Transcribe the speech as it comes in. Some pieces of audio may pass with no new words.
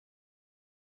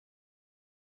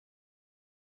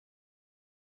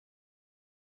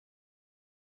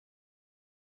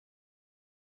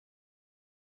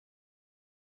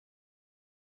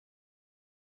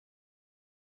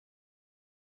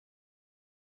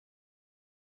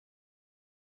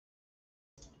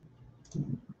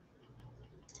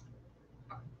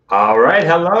All right,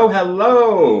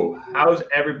 hello. How's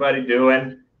everybody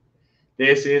doing?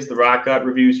 This is the Rotgut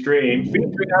Review stream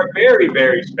featuring our very,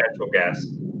 very special guest,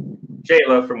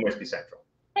 Shayla from Whisky Central.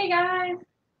 Hey guys.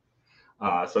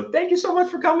 So thank you so much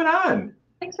for coming on.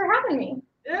 Thanks for having me.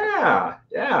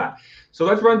 Yeah. So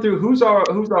let's run through who's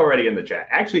already in the chat.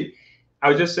 Actually, I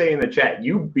was just saying in the chat,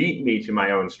 you beat me to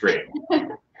my own stream.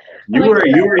 You were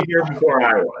here before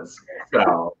I was.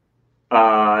 So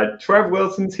Trev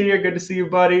Wilson's here. Good to see you,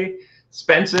 buddy.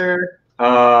 Spencer.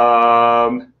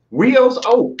 Wheels.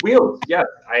 Oh, Wheels. Yes,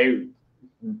 I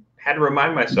had to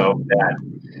remind myself that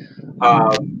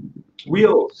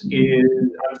Wheels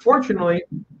unfortunately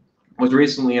was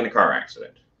recently in a car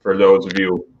accident. For those of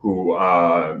you who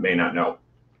may not know,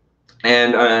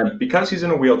 and because he's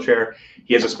in a wheelchair,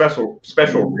 he has a special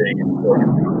rig for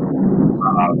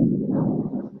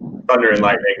thunder and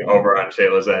lightning over on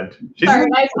Shayla's end. She's sorry,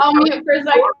 guys. I'll mute for a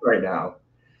second. Right now.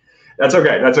 That's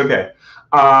okay.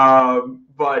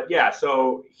 But yeah,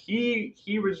 so he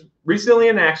was recently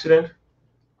in an accident,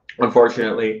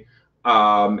 unfortunately,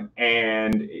 and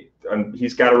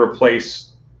he's got to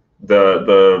replace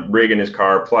the rig in his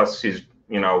car. Plus, he's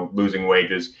losing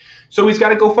wages, so he's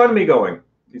got a GoFundMe going.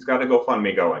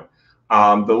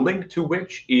 The link to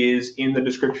which is in the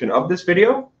description of this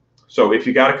video. So if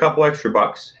you got a couple extra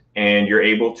bucks and you're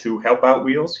able to help out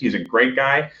Wheels, he's a great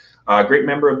guy, a great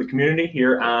member of the community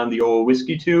here on the old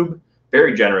Whiskey Tube.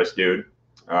 Very generous dude,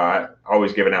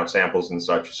 always giving out samples and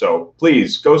such. So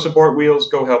please go support Wheels,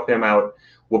 go help him out.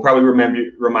 We'll probably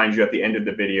remind you at the end of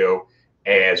the video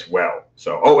as well.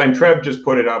 So, and Trev just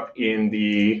put it up in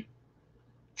the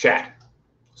chat.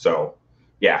 So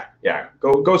yeah,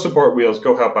 go support Wheels,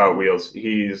 go help out Wheels.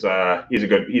 He's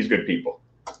good people.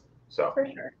 So for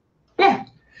sure. Yeah.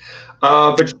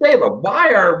 But Shayla,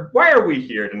 why are we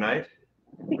here tonight?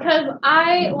 Because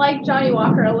I like Johnnie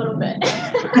Walker a little bit.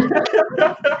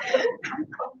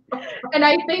 And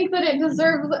I think that it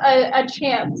deserves a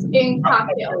chance in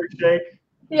cocktail.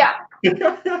 Yeah.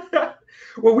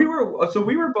 Well, we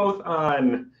were both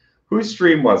on, whose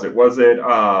stream was it? Was it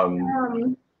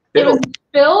it was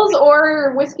Bill's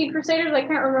or Whiskey Crusaders? I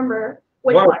can't remember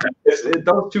which one.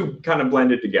 Those two kind of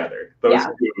blended together.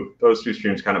 Those two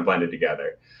streams kind of blended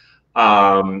together.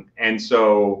 And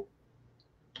so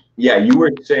yeah, you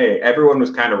were saying everyone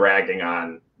was kind of ragging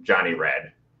on Johnnie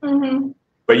Red. Mm-hmm.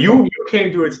 But you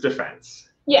came to its defense.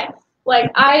 Yes.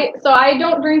 Like I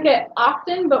don't drink it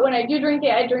often, but when I do drink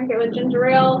it, I drink it with ginger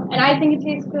ale, and I think it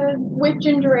tastes good with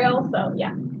ginger ale. So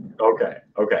yeah.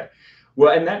 Okay.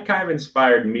 Well, and that kind of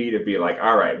inspired me to be like,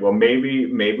 all right, well maybe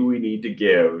we need to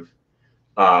give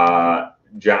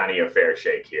Johnny a fair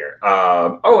shake here.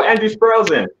 Oh, Andrew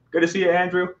Sproul's in. Good to see you,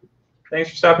 Andrew. Thanks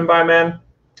for stopping by, man.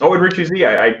 Oh, and Richie Z.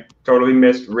 I totally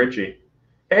missed Richie.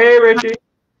 Hey, Richie.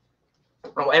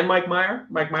 Oh, and Mike Meyer.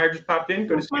 Mike Meyer just popped in.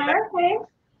 Good to see you.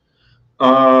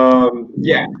 Okay.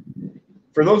 Yeah.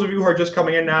 For those of you who are just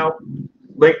coming in now,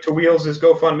 link to Wheels'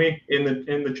 GoFundMe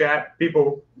in the chat.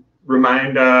 People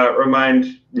remind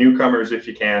newcomers if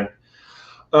you can.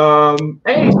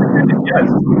 Hey, yes.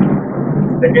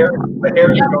 The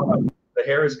hair is gone. The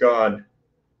hair is gone.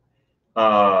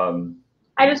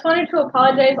 I just wanted to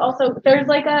apologize. Also, there's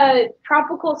like a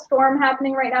tropical storm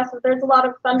happening right now, so there's a lot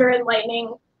of thunder and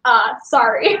lightning.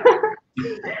 Sorry.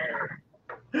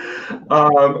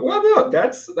 Well, no,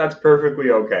 that's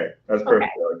perfectly okay. That's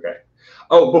perfectly okay.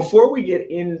 Oh, before we get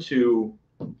into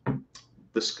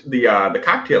the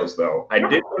cocktails, though, I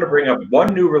did want to bring up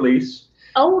one new release.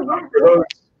 Oh yeah.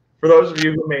 For those of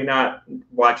you who may not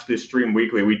watch this stream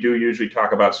weekly, we do usually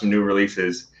talk about some new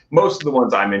releases. Most of the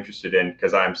ones I'm interested in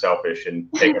because I'm selfish and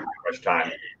take up too much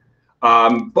time.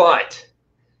 But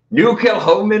new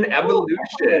Kilchoman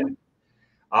Evolution.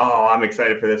 Oh, I'm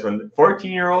excited for this one.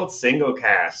 14-year-old single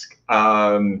cask. This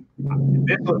one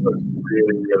looks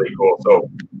really, really cool. So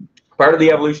part of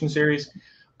the Evolution series.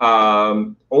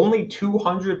 Only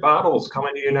 200 bottles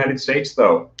coming to the United States,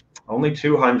 though. Only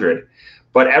 200.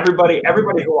 But everybody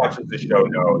who watches the show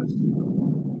knows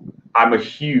I'm a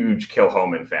huge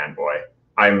Kilchoman fanboy.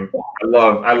 I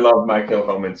love my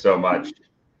Kilchoman so much.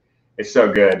 It's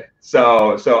so good.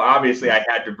 So obviously I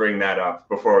had to bring that up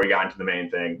before we got into the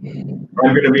main thing.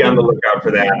 I'm going to be on the lookout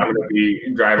for that. I'm going to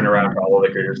be driving around to all the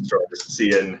liquor stores,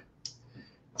 seeing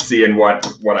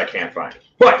what I can't find.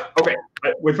 But okay,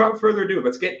 without further ado,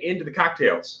 let's get into the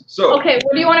cocktails. So okay,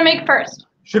 what do you want to make first?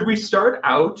 Should we start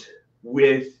out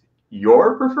with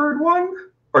your preferred one?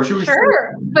 Or should we?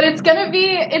 Sure, but it's gonna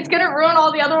ruin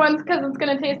all the other ones because it's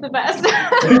gonna taste the best.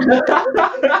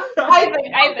 I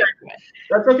think.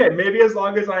 That's okay. Maybe as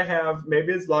long as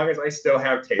I still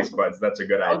have taste buds, that's a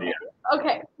good idea.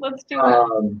 Okay, let's do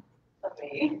that. Let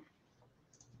me.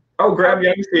 Oh, grab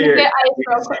Young's here.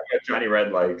 Johnnie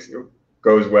Red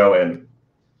goes well in.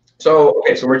 So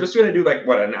okay, so we're just gonna do like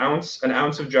what, an ounce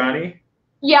of Johnny?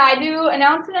 Yeah, I do an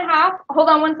ounce and a half. Hold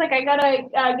on one sec. I gotta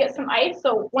get some ice.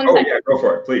 So one second. Yeah, go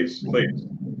for it, please. So,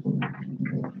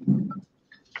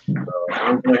 an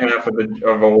ounce and a half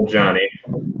of old Johnny.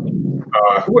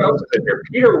 Who else is in here?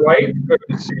 Peter White, good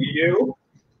to see you.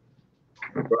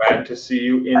 Glad to see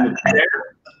you in the chair.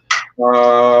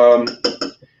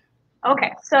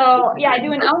 Okay, so yeah, I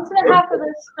do an ounce and a half of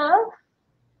this stuff.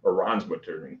 Or Ron's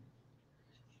butchering.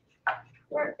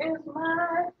 Where is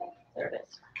my thing? There it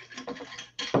is.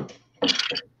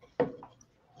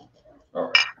 All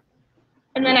right.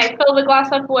 And then I fill the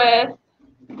glass up with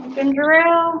ginger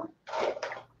ale.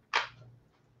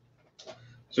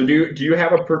 So do you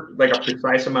have a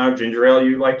precise amount of ginger ale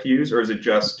you like to use, or is it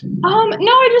just? No,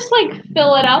 I just like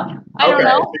fill it up. I don't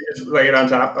know. Just lay it on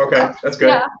top. Okay, that's good.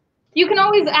 Yeah, you can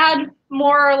always add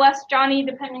more or less Johnny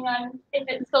depending on if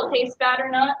it still tastes bad or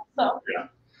not. So. Yeah.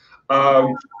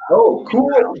 Oh,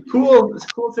 cool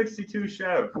 62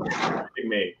 Chev.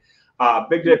 Me.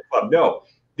 Big Dick Club. No,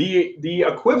 the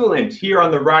equivalent here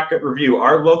on the Rotgut Review,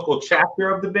 our local chapter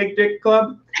of the Big Dick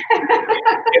Club.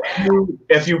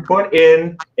 if you put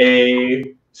in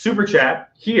a super chat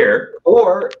here,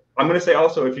 or I'm going to say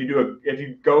also if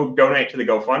you go donate to the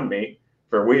GoFundMe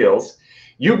for Wheels,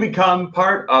 you become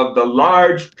part of the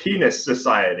Large Penis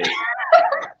Society,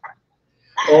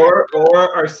 or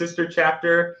our sister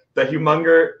chapter, the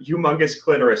Humongous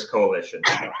Clitoris Coalition.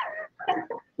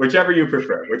 Whichever you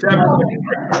prefer.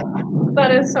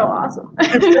 That is so awesome.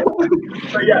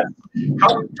 So yes,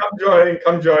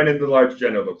 come join in the Large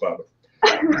Genital Club.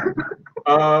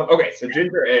 Okay, so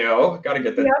ginger ale. Got to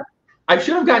get that. Yep. I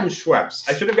should have gotten Schweppes.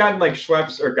 I should have gotten like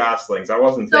Schweppes or Goslings. I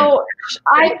wasn't thinking. So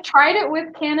I tried it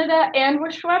with Canada and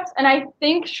with Schweppes, and I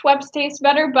think Schweppes tastes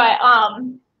better, but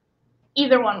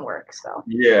either one works. So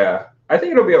yeah, I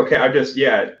think it'll be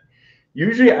okay.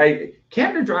 Usually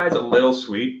Canada Dry is a little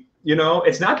sweet. You know,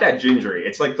 it's not that gingery.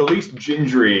 It's like the least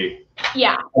gingery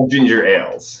of ginger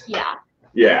ales. Yeah.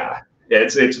 Yeah.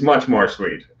 It's much more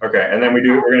sweet. Okay, and then we're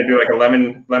gonna do like a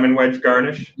lemon wedge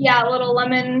garnish. Yeah, a little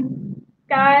lemon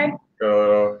guy.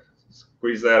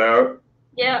 Squeeze that out.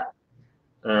 Yeah.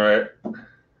 All right.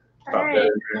 All right.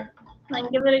 Then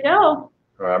give it a go.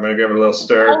 I'm gonna give it a little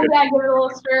stir. Oh yeah, give it a little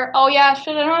stir. Oh yeah, I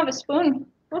don't have a spoon.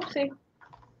 Whoopsie.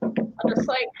 I'll just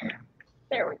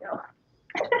there we go.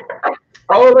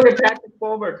 Oh, look at Patrick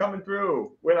Fulmer coming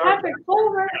through. Patrick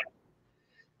Fulmer.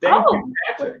 Thank you,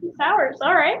 Patrick. Whiskey sours.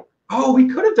 All right. Oh, we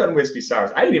could have done whiskey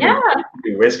sours. I didn't even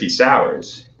do whiskey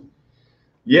sours.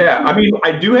 Yeah, I mean,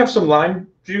 I do have some lime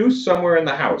juice somewhere in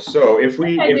the house. So if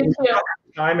we have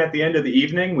time at the end of the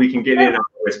evening, we can get in on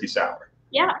the whiskey sour.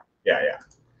 Yeah. Yeah.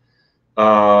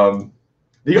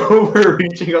 The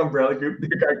overreaching umbrella group, the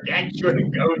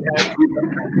gargantuan goathead.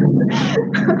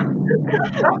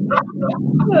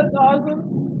 That's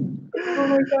awesome. Oh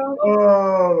my god.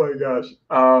 Oh my gosh.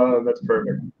 That's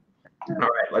perfect. All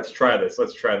right, let's try this.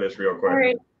 Let's try this real quick. All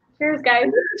right. Cheers, guys.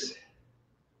 Cheers.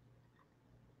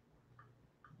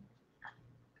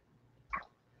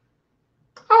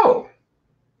 Oh.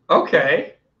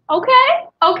 Okay. Okay.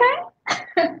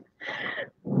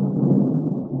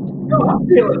 Oh, I'm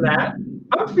feeling that.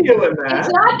 It's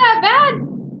not that bad.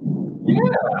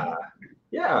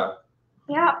 Yeah.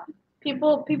 Yeah.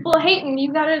 People hating.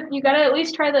 You gotta at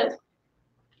least try this.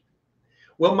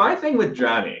 Well, my thing with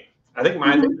Johnny, thing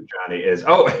with Johnny is,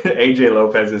 AJ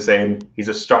Lopez is saying he's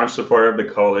a staunch supporter of the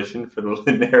coalition for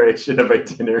the narration of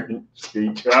itinerant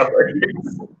street travelers.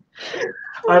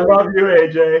 I love you,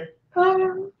 AJ.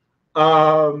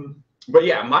 But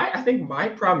yeah, I think my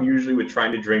problem usually with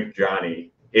trying to drink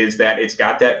Johnny is that it's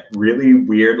got that really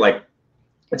weird,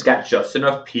 it's got just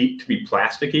enough peat to be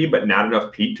plasticky, but not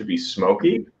enough peat to be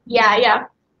smoky. Yeah.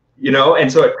 You know,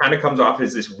 and so it kind of comes off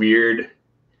as this weird,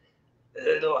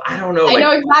 I don't know. I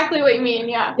know exactly what you mean,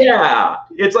 yeah. Yeah,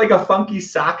 it's like a funky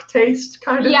sock taste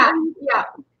kind of thing. Yeah.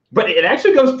 But it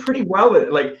actually goes pretty well with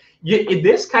it.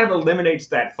 This kind of eliminates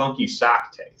that funky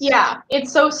sock taste. Yeah,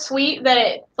 it's so sweet that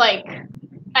it's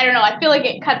I don't know, I feel like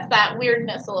it cuts that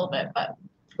weirdness a little bit, but.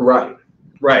 Right.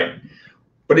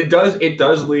 But it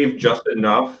does leave just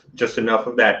enough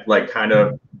of that kind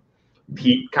of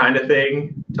peat kind of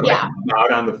thing to come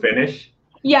out on the finish.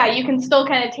 Yeah, you can still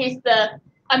kind of taste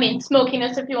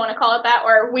smokiness, if you want to call it that,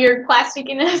 or weird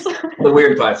plasticiness. The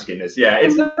weird plasticiness, yeah.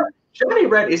 Johnnie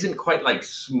Red isn't quite like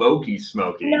smoky.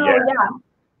 No,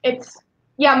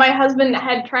 yeah. My husband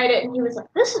had tried it and he was like,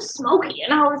 "This is smoky,"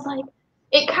 and I was like,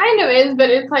 "It kind of is, but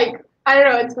it's like I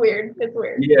don't know. It's weird. It's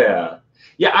weird." Yeah.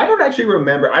 I don't actually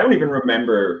remember. I don't even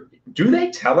remember. Do they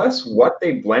tell us what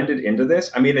they blended into this?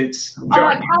 I mean, it's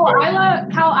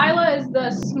Kalila is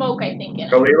the smoke, I think. In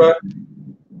Kalila.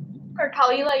 Or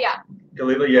Kalila, yeah.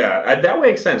 Kalila, yeah. That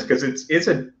makes sense because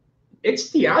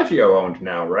it's Diageo owned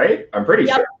now, right? I'm pretty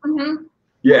sure. Mm-hmm.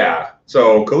 Yeah.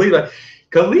 So Kalila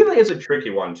is a tricky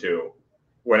one too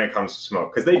when it comes to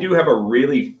smoke because they do have a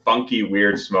really funky,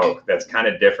 weird smoke that's kind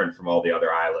of different from all the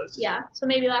other Islas. Yeah. So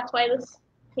maybe that's why this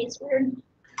tastes weird.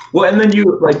 Well, and then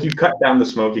you cut down the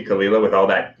smoky Kalila with all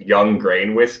that young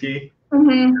grain whiskey.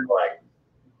 Mm-hmm. Like,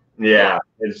 yeah,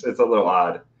 it's a little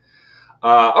odd.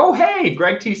 Oh, hey,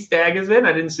 Greg T. Stagg is in.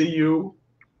 I didn't see you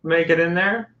make it in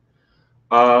there.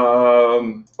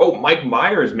 Mike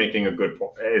Meyer is making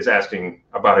is asking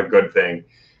about a good thing.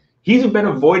 He's been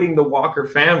avoiding the Walker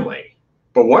family,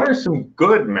 but what are some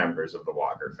good members of the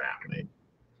Walker family?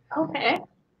 Okay.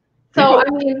 So, I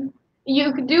mean,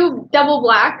 you could do double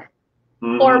black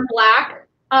or black.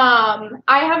 I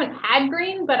haven't had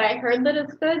green, but I heard that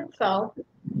it's good. So,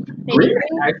 maybe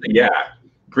green.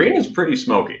 Green is pretty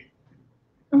smoky.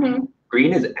 Mm-hmm.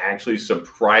 Green is actually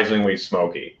surprisingly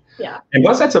smoky. Yeah.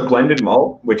 Unless that's a blended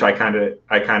malt, which I kind of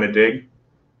dig.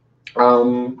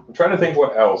 I'm trying to think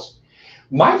what else.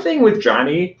 My thing with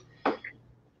Johnnie,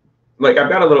 like I've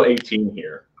got a little 18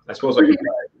 here. I suppose I can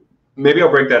try it. Maybe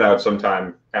I'll break that out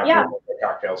sometime after the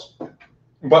cocktails.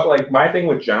 But like my thing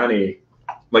with Johnnie,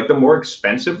 like the more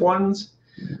expensive ones,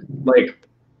 like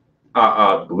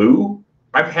Blue.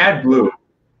 I've had Blue.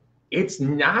 It's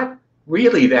not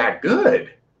really that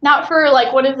good. Not for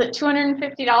like, what is it,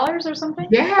 $250 or something?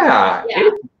 Yeah,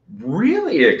 it's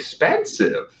really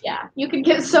expensive. Yeah, you could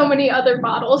get so many other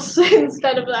bottles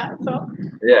instead of that. So.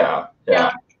 Yeah.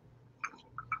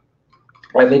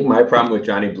 I think my problem with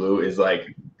Johnnie Blue is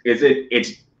like,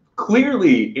 it's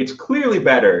clearly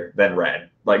better than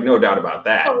Red, like no doubt about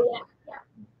that. Oh yeah.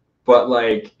 But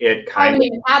like it kind of. I haven't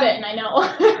even had it, and I know.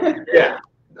 Yeah,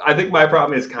 I think my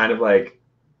problem is kind of like,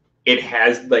 it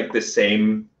has like the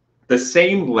same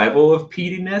level of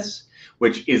peatiness,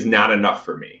 which is not enough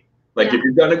for me. Like if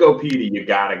you're gonna go peaty, you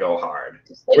gotta go hard,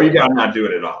 or you gotta not do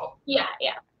it at all. Yeah.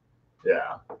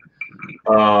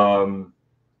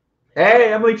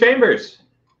 Hey, Emily Chambers.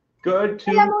 Good to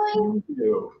Emily. see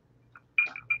you.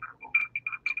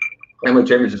 Emily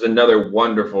Chambers is another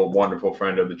wonderful, wonderful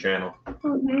friend of the channel.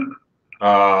 Mm-hmm.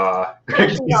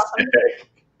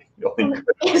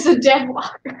 He's a dead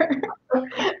walker.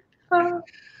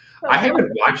 I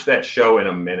haven't watched that show in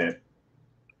a minute.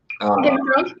 Game of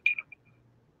Thrones?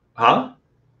 Huh?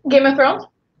 Game of Thrones?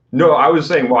 No, I was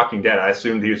saying Walking Dead. I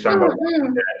assumed he was talking about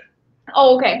Walking Dead.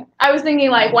 Oh, okay. I was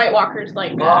thinking like White Walkers,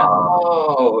 like.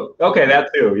 Oh, okay, that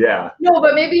too, yeah. No,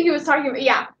 but maybe he was talking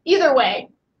about, either way,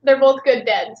 they're both good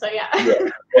dead, so yeah.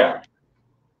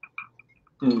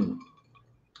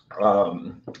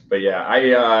 But yeah,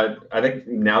 I think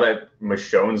now that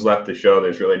Michonne's left the show,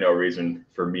 there's really no reason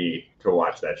for me to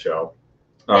watch that show.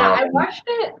 Yeah, I watched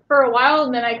it for a while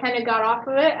and then I kind of got off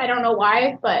of it. I don't know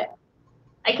why, but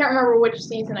I can't remember which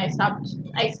season I stopped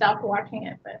watching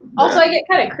it. But also, I get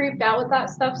kind of creeped out with that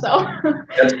stuff, so.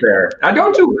 That's fair. I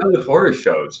don't do well with horror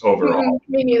shows overall.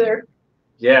 Me neither.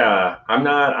 Yeah, I'm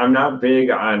not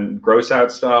big on gross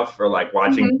out stuff or like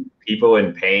watching people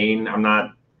in pain.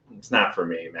 It's not for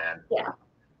me, man. Yeah.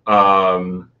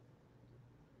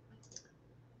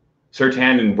 Sir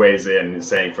Tannen weighs in and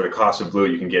saying for the cost of Blue,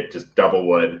 you can get just double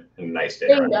wood and a nice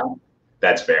dinner. There you go.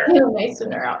 That's fair. Nice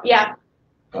dinner out. Yeah.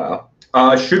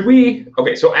 Should we?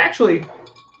 Okay, so actually,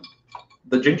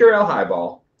 the ginger ale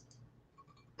highball,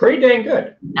 pretty dang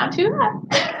good. Not too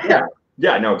bad.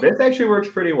 Yeah. No, this actually works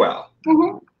pretty well.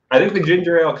 Mm-hmm. I think the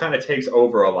ginger ale kind of takes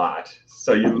over a lot,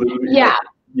 so you lose. Yeah.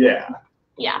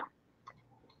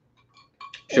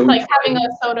 It's Should like having a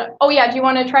soda. Oh yeah, do you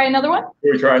want to try another one?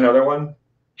 Can we try another one?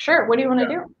 Sure. What do you want to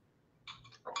do?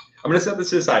 I'm gonna set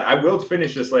this aside. I will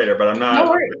finish this later, but I'm not.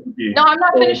 No worries. No, I'm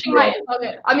not finishing mine.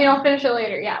 Okay. I mean, I'll finish it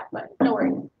later. Yeah, but no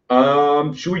worries.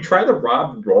 Should we try the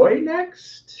Rob Roy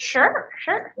next? Sure.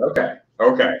 Okay.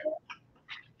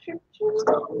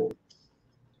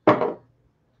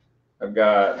 I've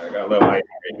got a little ice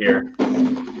right here.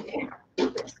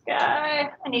 This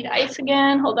guy. I need ice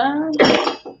again. Hold on.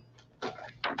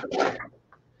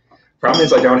 Problem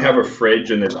is I don't have a fridge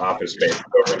in this office space.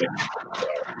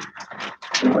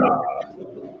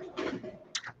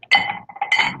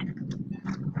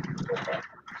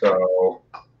 So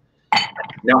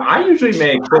now I usually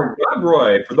make Rob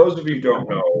Roy. For those of you who don't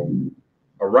know,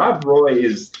 A Rob Roy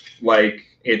is like,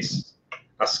 it's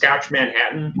a Scotch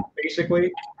Manhattan,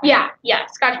 basically. Yeah,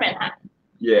 Scotch Manhattan.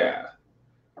 Yeah.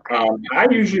 Okay. I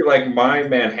usually like my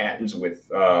Manhattans with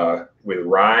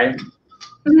rye.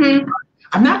 Mm-hmm.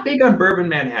 I'm not big on bourbon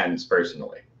Manhattans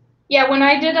personally. Yeah, when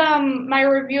I did my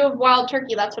review of Wild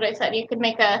Turkey, that's what I said. You could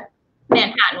make a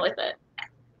Manhattan with it.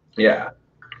 Yeah.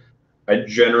 I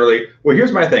generally, well,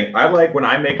 here's my thing. I like when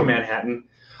I make a Manhattan.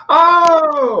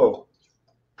 Oh!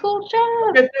 Cool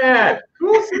job. Look at that.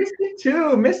 Cool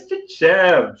 62, Mr.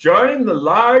 Chev, joining the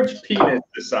Large Penis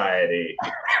Society.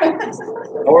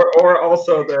 or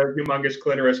also the Humongous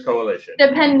Clitoris Coalition.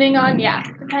 Depending on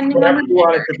Whatever you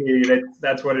want it to be,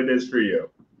 that's what it is for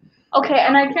you. Okay,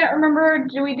 and I can't remember,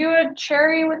 do we do a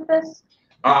cherry with this?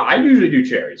 I usually do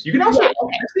cherries. You can also, okay.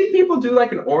 I see people do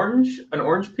like an orange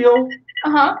peel.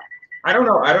 Uh-huh. I don't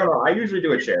know. I usually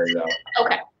do a cherry though.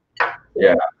 Okay.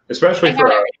 Yeah, especially for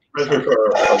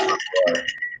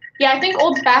yeah, I think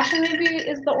Old Fashioned maybe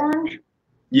is the orange.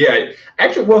 Yeah,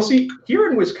 actually, well, see, here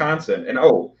in Wisconsin, and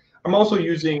I'm also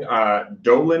using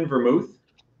Dolan Vermouth.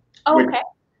 Oh, okay.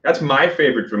 That's my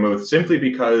favorite vermouth, simply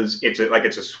because it's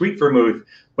a sweet vermouth,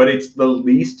 but it's the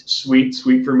least sweet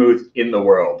vermouth in the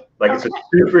world. Like it's a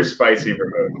super spicy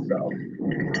vermouth. So.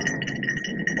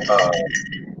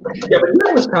 Yeah, but here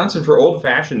in Wisconsin, for old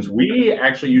fashions, we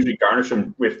actually usually garnish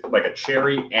them with like a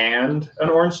cherry and an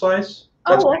orange slice.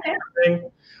 That's okay. Thing.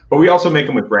 But we also make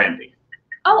them with brandy.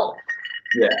 Oh.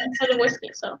 Yeah. Instead of whiskey,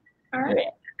 so all right.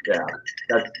 Yeah,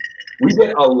 we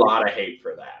get a lot of hate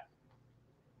for that.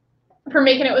 For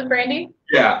making it with brandy?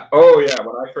 Yeah. Oh yeah.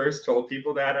 When I first told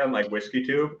people that on like Whiskey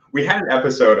Tube, we had an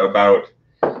episode about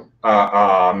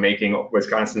making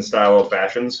Wisconsin style old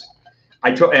fashions.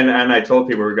 I told people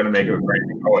we were going to make it with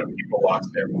brandy. Oh, and people lost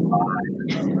their mind.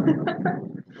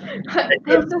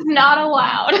 This is not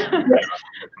allowed. Yeah.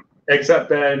 Except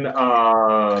then,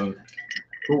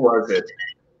 who was it?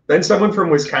 Then someone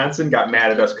from Wisconsin got mad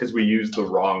at us because we used the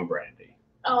wrong brandy.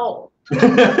 Oh. You're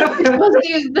supposed to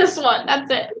use this one.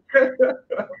 That's it.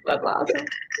 That's awesome.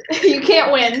 You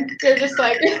can't win. You're just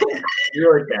like. You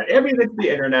really can't. I mean, it's the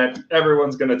internet.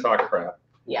 Everyone's going to talk crap.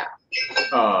 Yeah.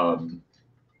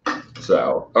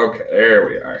 So, okay, there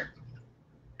we are.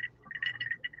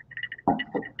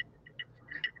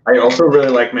 I also really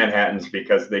like Manhattans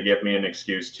because they give me an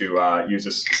excuse to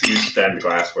use stemmed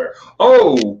glassware.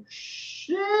 Oh,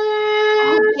 shit!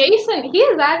 Oh, Jason, he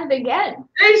is at it again.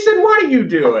 Jason, what are you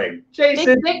doing?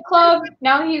 Jason. Big Dick Club.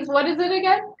 Now he's, what is it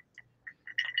again?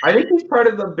 I think he's part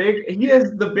of he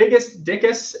is the biggest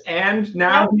dickus, and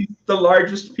now he's the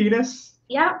largest penis.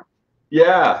 Yeah.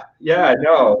 Yeah,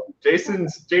 no.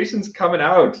 Jason's coming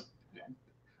out.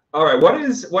 All right, what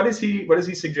is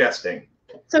he suggesting?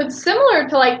 So it's similar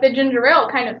to like the ginger ale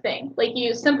kind of thing. Like you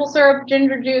use simple syrup,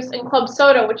 ginger juice, and club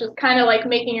soda, which is kind of like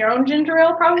making your own ginger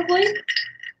ale, probably.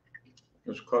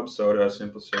 There's club soda,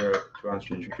 simple syrup, 2 ounce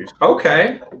ginger juice.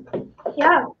 Okay.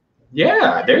 Yeah.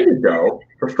 Yeah, there you go.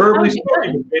 Preferably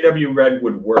smoking the JW Red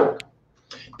would work.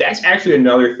 That's actually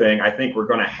another thing I think we're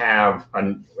going to have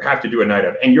to do a night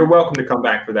of, and you're welcome to come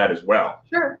back for that as well.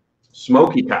 Sure.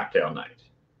 Smoky cocktail night.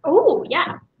 Oh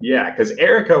yeah. Yeah, because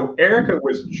Erica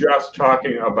was just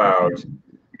talking about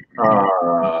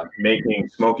making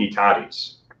smoky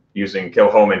toddies using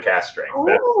Kilchoman cast strength.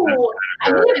 Oh,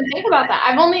 I didn't even think about that.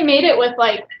 I've only made it with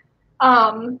like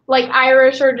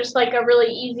Irish or just like a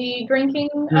really easy drinking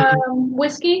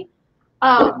whiskey.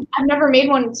 I've never made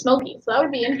one smoky, so that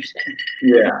would be interesting.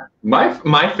 Yeah,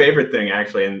 my favorite thing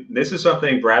actually, and this is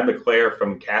something Brad LeClaire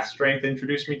from Cast Strength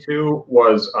introduced me to,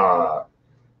 was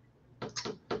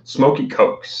smoky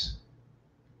cokes.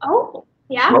 Oh,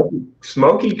 yeah.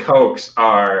 Smoky cokes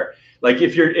are like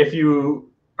if you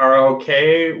are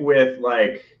okay with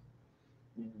like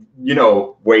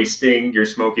wasting your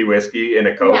smoky whiskey in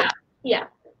a coke. Yeah.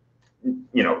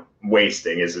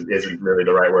 Wasting isn't really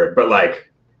the right word, but like.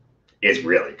 It's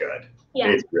really good. Yeah.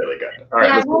 It's really good. All right.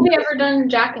 Yeah, I've only ever done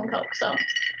Jack and Coke, so.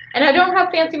 And I don't have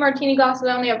fancy martini glasses.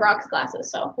 I only have rocks glasses,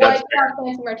 so. Well, I do have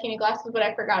fancy martini glasses, but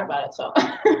I forgot about it, so.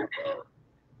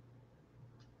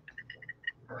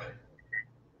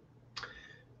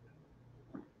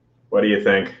 What do you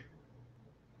think?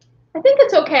 I think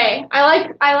it's okay. I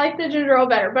like the ginger ale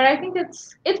better, but I think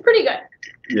it's pretty good.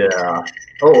 Yeah.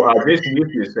 Oh, Jason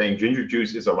Yuki is saying ginger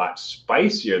juice is a lot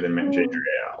spicier than ginger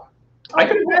ale. I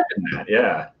can imagine that,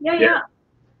 yeah.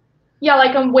 Yeah,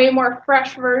 like a way more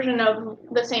fresh version of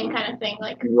the same kind of thing,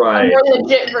 like right. A more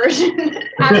legit version,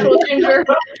 actual ginger.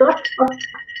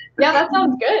 Yeah, that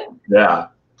sounds good. Yeah,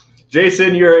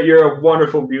 Jason, you're a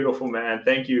wonderful, beautiful man.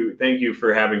 Thank you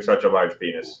for having such a large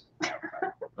penis.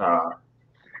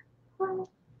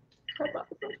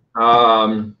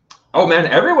 Oh man,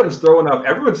 everyone's throwing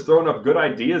up good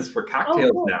ideas for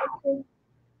cocktails now. Okay.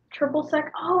 Triple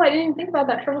sec. Oh, I didn't even think about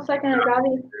that. Triple sec and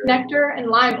agave, nectar, and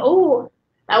lime. Oh,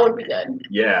 that would be good.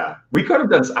 Yeah, we could have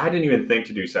done. I didn't even think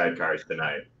to do sidecars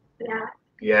tonight. Yeah.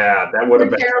 Yeah, that would have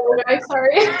been terrible, guys.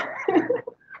 Sorry.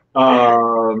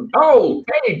 Oh,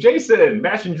 hey, Jason,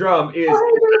 Mash and Drum is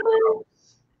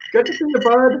good to see you,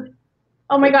 bud.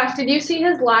 Oh my gosh, did you see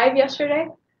his live yesterday?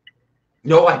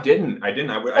 No, I didn't.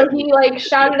 So he like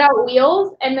shouted out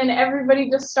wheels, and then everybody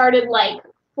just started like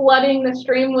flooding the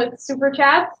stream with super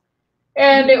chats,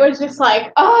 and it was just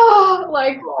like,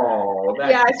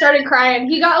 yeah, I started crying.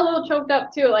 He got a little choked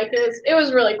up too. Like it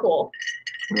was really cool.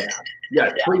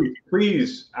 Yeah.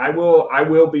 Please. I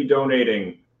will be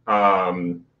donating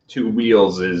to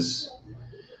Wheels'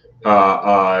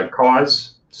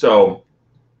 cause. So,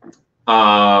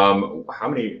 how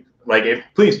many?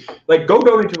 Please, go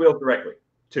donate to Wheels directly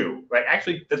too.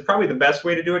 Actually, that's probably the best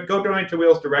way to do it. Go donate to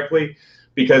Wheels directly,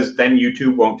 because then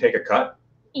YouTube won't take a cut.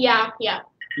 Yeah.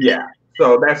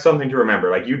 So that's something to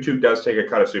remember. YouTube does take a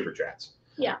cut of super chats.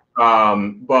 Yeah.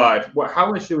 But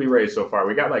how much did we raise so far?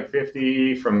 We got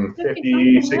 50 from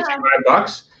 50, 65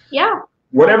 bucks. Yeah.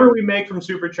 Whatever we make from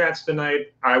super chats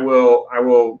tonight, I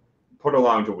will put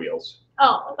along to Wheels.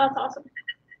 Oh, that's awesome.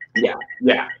 Yeah.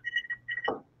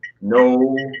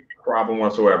 No problem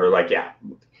whatsoever.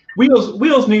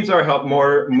 Wheels needs our help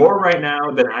more right now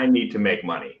than I need to make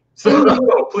money.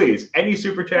 So please, any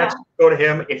super chats, go to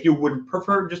him. If you would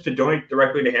prefer just to donate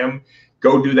directly to him,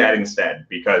 go do that instead,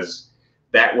 because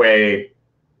that way,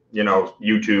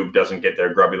 YouTube doesn't get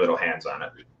their grubby little hands on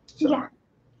it. So,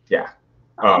 yeah.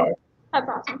 That's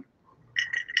awesome.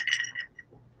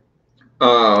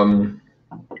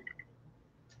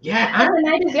 Yeah. The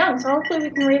night is young, so hopefully we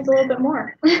can raise a little bit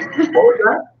more. What was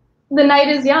that? The night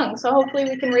is young, so hopefully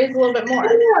we can raise a little bit more.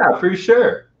 Yeah, for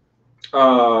sure.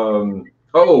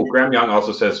 Graham Young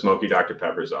also says Smoky Dr.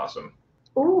 Pepper is awesome.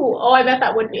 I bet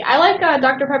that would be. I like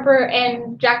Dr. Pepper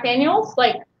and Jack Daniels,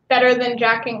 better than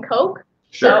Jack and Coke.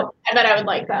 Sure. So I bet I would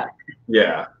like that.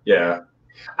 Yeah.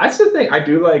 That's the thing. I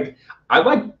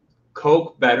like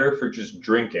Coke better for just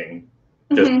drinking,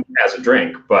 just as a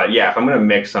drink. But yeah, if I'm gonna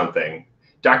mix something,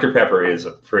 Dr. Pepper is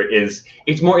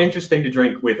it's more interesting to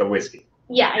drink with a whiskey.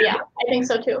 Yeah, I think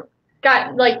so too.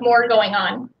 Got more going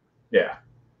on. Yeah.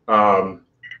 I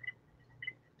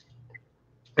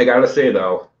gotta say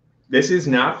though, this is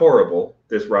not horrible,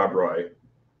 this Rob Roy.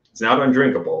 It's not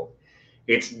undrinkable.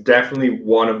 It's definitely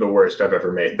one of the worst I've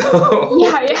ever made though.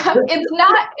 Yeah. It's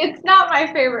not my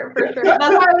favorite for sure. That's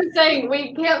why I was saying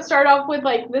we can't start off with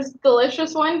this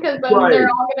delicious one, because then they're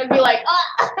all gonna be like,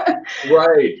 ah.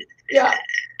 Right. Yeah.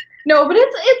 No, but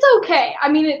it's okay.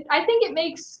 I mean, I think it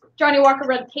makes Johnnie Walker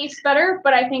Red taste better,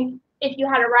 but I think if you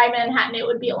had a rye Manhattan, it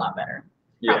would be a lot better.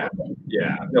 Probably.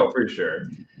 Yeah. No, for sure.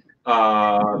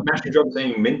 Master Joe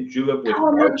saying mint julep with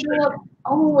Ardbeg.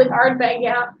 With Ardbeg,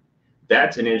 yeah.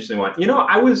 That's an interesting one.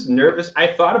 I was nervous.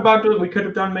 I thought about doing. We could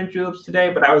have done mint juleps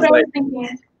today, but I was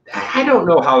thinking, I don't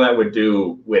know how that would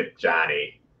do with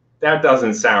Johnny. That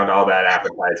doesn't sound all that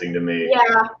appetizing to me.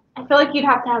 Yeah, I feel like you'd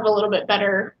have to have a little bit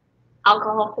better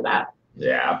alcohol for that.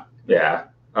 Yeah.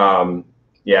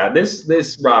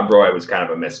 This Rob Roy was kind of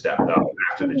a misstep though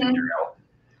after the ginger ale.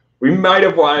 We might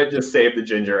have wanted to save the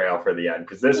ginger ale for the end,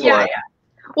 because this one. Yeah.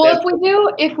 Well,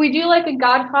 if we do a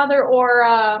Godfather or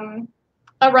a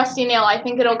Rusty Nail, I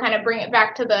think it'll kind of bring it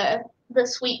back to the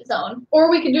sweet zone.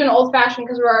 Or we could do an old fashioned,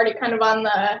 because we're already kind of on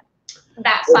that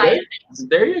side of things.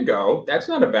 There you go. That's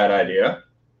not a bad idea.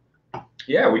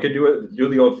 Yeah, we could do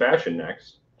the old fashioned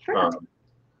next. Sure.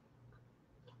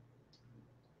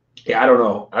 I don't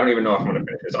know. I don't even know if I'm gonna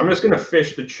finish this. I'm just gonna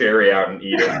fish the cherry out and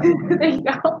eat it. There you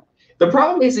go. The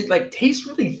problem is it tastes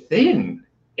really thin.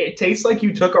 It tastes like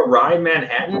you took a rye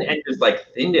Manhattan and just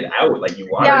thinned it out, like you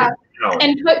watered it down.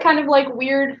 And put kind of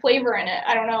weird flavor in it.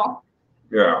 I don't know.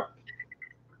 Yeah.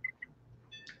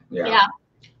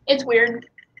 It's weird.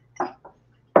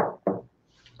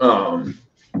 All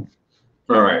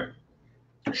right.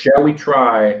 Shall we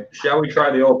try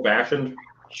the old fashioned?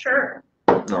 Sure.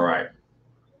 All right.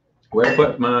 Where to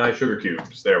put my sugar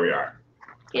cubes? There we are.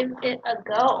 Give it a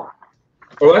go.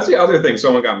 Oh, that's the other thing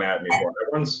someone got mad at me for.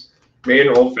 Everyone's made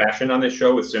an old fashioned on this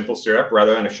show with simple syrup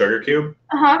rather than a sugar cube.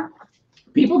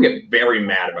 People get very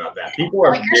mad about that. People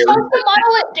are you're supposed to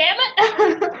muddle it, damn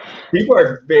it. People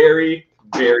are very,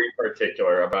 very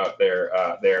particular about their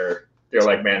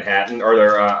Manhattan or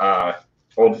their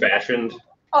old fashioned.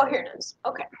 Oh, here it is.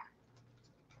 Okay.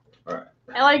 All right.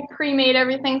 I pre-made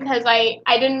everything because I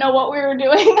didn't know what we were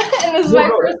doing, and this is my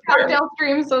first cocktail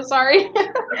stream, so sorry.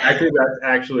 I think that's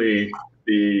actually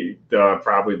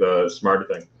probably the smarter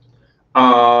thing.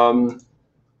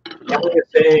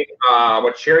 Saying,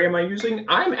 what sherry am I using?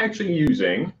 I'm actually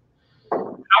using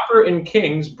Copper and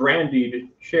King's brandied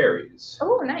cherries.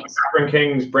 Oh, nice. Copper and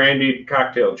King's brandied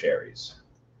cocktail cherries.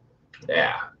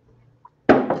 Yeah.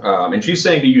 And she's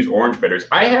saying to use orange bitters.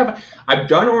 I've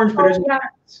done orange bitters. Oh, yeah.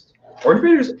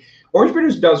 Orange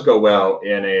bitters does go well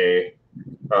in a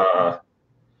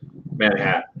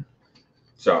Manhattan.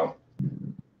 So,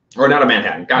 or not a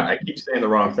Manhattan. God, I keep saying the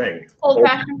wrong thing. Old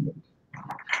fashioned.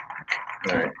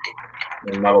 All right.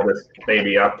 And muddle this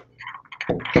baby up.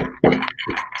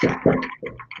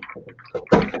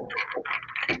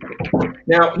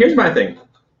 Now, here's my thing.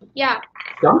 Yeah.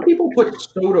 Some people put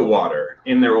soda water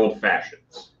in their old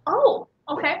fashions. Oh,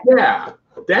 okay. Yeah,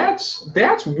 that's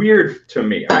weird to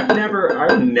me. I've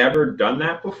never done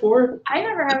that before. I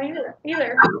never have either.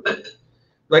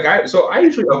 Like I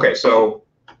usually so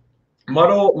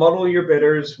muddle your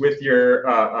bitters with your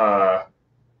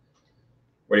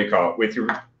what do you call it?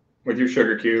 With your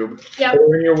sugar cube. Yep.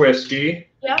 Pour in your whiskey.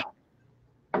 Yep.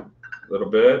 A little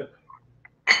bit.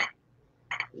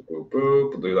 Boop,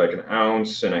 boop. We'll do like 1.5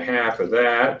 ounces of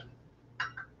that.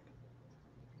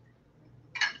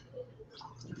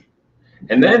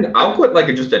 And then I'll put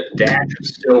like just a dash of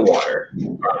still water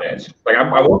on it. Like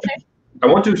I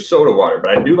won't do soda water,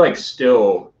 but I do like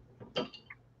still.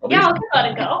 I'll just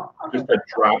let it go. Just a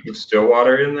drop of still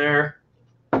water in there.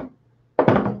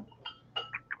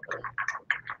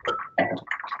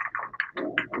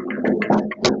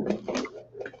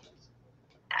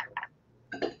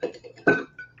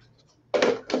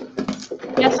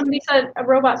 Yeah, somebody said,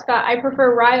 Robot Scott, I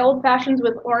prefer rye old fashions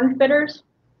with orange bitters.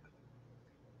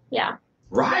 Yeah.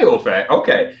 Rye old fashion.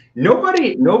 Okay.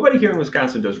 Nobody here in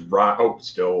Wisconsin does rye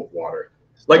still water.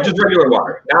 Like just regular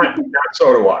water, not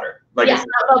soda water. Like yeah,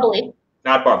 not bubbly.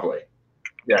 Not bubbly.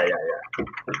 Yeah.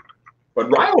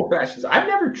 But rye old fashions, I've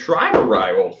never tried a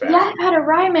rye old fashioned. Yeah, I've had a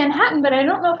rye Manhattan, but I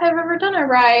don't know if I've ever done a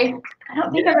rye. I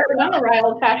don't think I've ever done a rye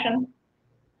old fashioned.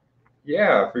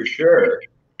 Yeah, for sure.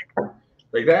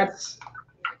 Like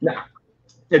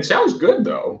it sounds good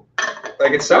though.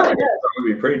 Like it sounds like it would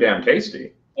be pretty damn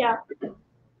tasty. Yeah.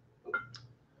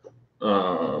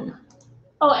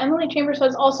 Oh, Emily Chambers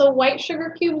says also white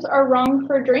sugar cubes are wrong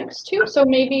for drinks too. So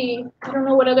maybe I don't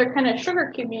know what other kind of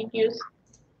sugar cube you'd use.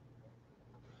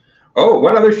 Oh,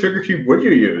 what other sugar cube would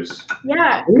you use?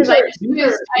 Yeah, because I just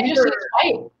use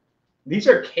white. These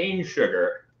are cane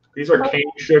sugar. These are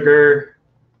cane sugar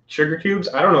cubes.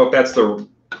 I don't know if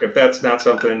that's not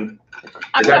something.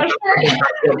 I'm not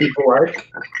sure. People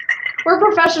like. We're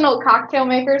professional cocktail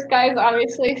makers, guys,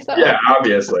 obviously. So. Yeah,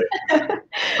 obviously.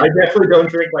 I definitely don't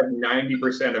drink like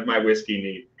 90% of my whiskey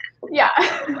neat. Yeah.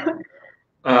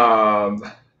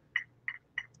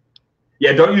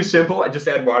 Yeah, don't use simple. I just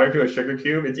add water to a sugar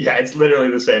cube. It's literally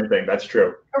the same thing. That's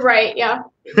true. Right, yeah.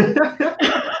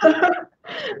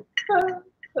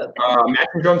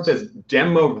 Matthew Jones says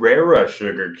Demerara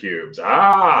sugar cubes.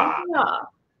 Ah. Yeah.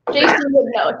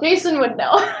 Jason would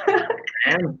know.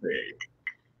 Fancy.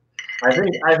 I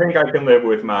think I can live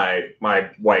with my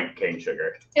white cane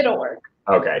sugar. It'll work.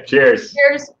 Okay. Cheers.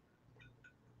 Cheers.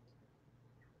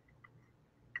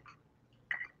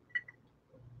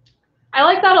 I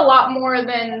like that a lot more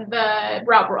than the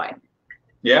Rob Roy.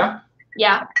 Yeah?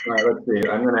 Yeah. All right, let's see.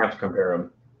 I'm going to have to compare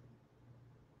them.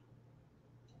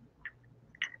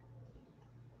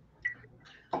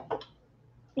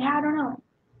 Yeah, I don't know.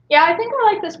 Yeah, I think I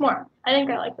like this more.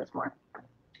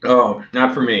 Oh,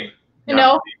 not for me.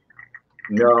 No?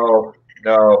 No.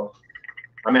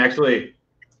 I'm actually...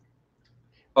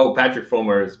 Oh, Patrick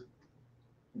Fulmer is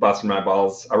busting my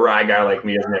balls. A rye guy like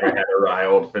me has never had a rye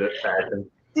old fashioned.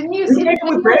 Didn't you see that?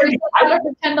 I don't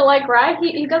pretend to like rye.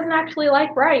 He doesn't actually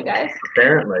like rye, guys.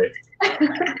 Apparently.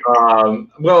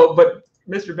 Well, but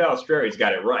Mr. Balistreri's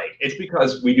got it right. It's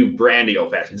because we do brandy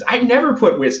old fashions. I never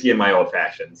put whiskey in my old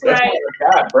fashions. That's why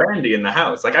I got brandy in the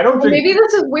house. Like I don't drink. Maybe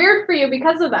this is weird for you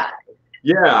because of that.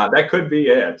 Yeah, that could be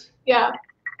it. Yeah.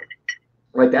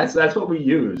 Like that's what we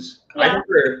use. Yeah.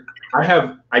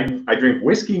 I drink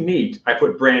whiskey neat. I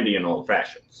put brandy in old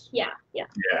fashions. Yeah.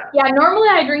 Normally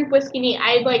I drink whiskey neat.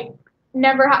 I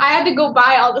had to go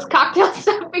buy all this cocktail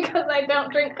stuff because I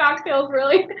don't drink cocktails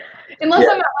really, unless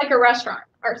I'm at like a restaurant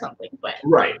or something. But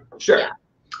right, sure. Yeah.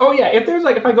 Oh yeah, if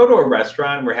I go to a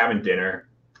restaurant and we're having dinner,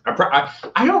 I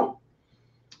don't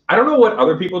know what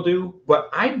other people do, but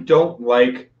I don't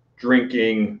like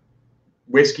drinking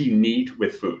whiskey neat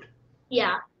with food.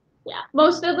 Yeah.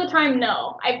 Most of the time,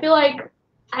 no. I feel like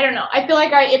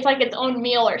it's like its own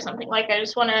meal or something. Like I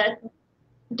just want to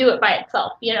do it by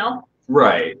itself, you know?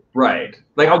 Right.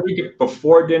 Like I'll drink it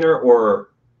before dinner or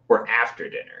or after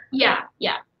dinner? Yeah,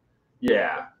 yeah.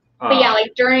 Yeah. But yeah,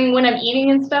 like during when I'm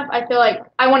eating and stuff, I feel like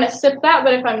I want to sip that.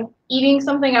 But if I'm eating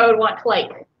something, I would want to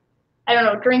like, I don't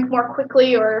know, drink more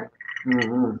quickly or.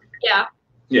 Yeah.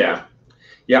 Yeah.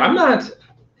 Yeah. I'm not.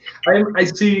 I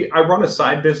run a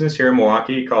side business here in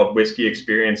Milwaukee called Whisky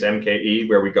Experience MKE,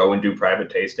 where we go and do private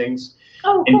tastings.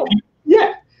 Oh, cool.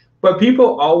 Yeah. But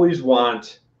people always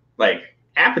want like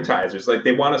appetizers. Like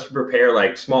they want us to prepare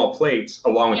like small plates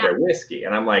along with their whiskey.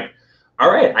 And I'm like,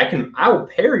 all right, I'll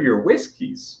pair your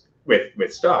whiskeys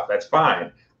with stuff. That's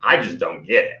fine. I just don't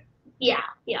get it. Yeah,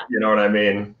 yeah. You know what I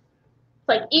mean? It's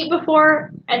like eat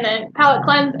before and then palate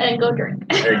cleanse and go drink.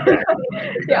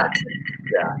 Exactly. Yeah.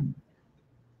 Yeah.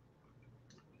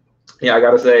 Yeah, I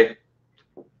gotta say,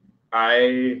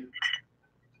 I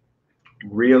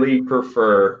really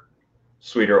prefer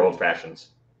sweeter old fashions.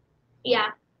 Yeah.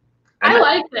 I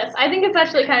like this. I think it's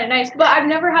actually kind of nice, but I've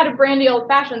never had a brandy old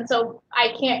fashioned, so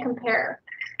I can't compare.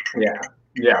 Yeah.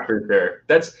 Yeah, for sure.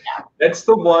 That's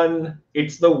the one.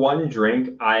 It's the one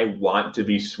drink I want to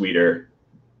be sweeter.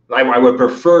 I would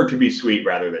prefer to be sweet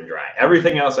rather than dry.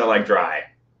 Everything else I like dry,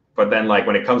 but then like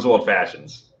when it comes to old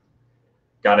fashions,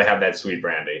 gotta have that sweet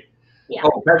brandy. Yeah.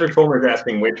 Oh, Patrick Fulmer's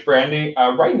asking which brandy.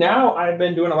 Right now, I've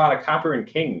been doing a lot of Copper and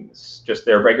Kings, just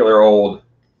their regular old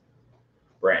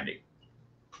brandy.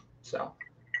 So,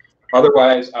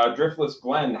 otherwise, Driftless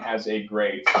Glen has a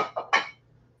great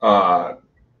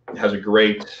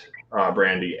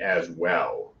brandy as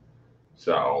well.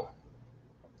 So,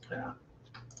 yeah.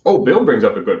 Oh, Bill brings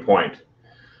up a good point.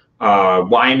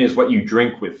 Wine is what you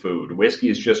drink with food. Whiskey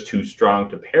is just too strong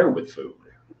to pair with food.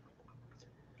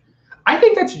 I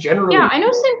think that's generally. Yeah, I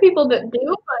know some people that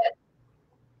do,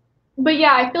 but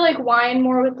yeah, I feel like wine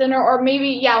more with dinner, or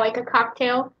maybe like a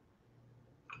cocktail.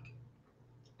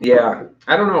 Yeah,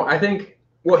 I don't know. I think.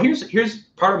 Well, here's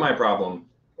part of my problem.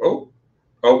 Oh,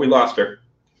 we lost her.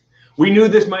 We knew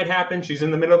this might happen. She's in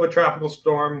the middle of a tropical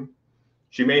storm.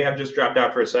 She may have just dropped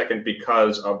out for a second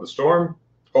because of the storm.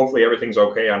 Hopefully everything's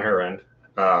okay on her end.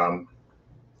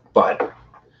 But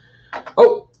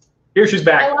here she's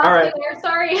back. I lost All right. you there.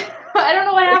 Sorry, I don't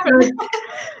know what happened.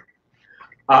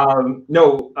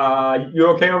 No, you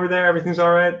okay over there? Everything's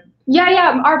all right?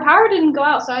 Yeah. Our power didn't go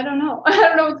out, so I don't know. I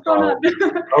don't know what's going on.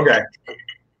 Okay.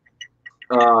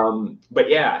 But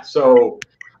yeah, so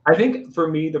I think for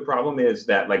me the problem is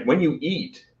that like when you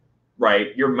eat,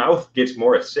 right, your mouth gets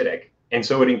more acidic, and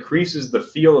so it increases the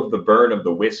feel of the burn of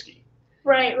the whiskey.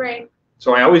 Right.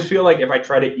 So I always feel like if I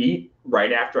try to eat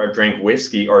right after I drink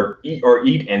whiskey, or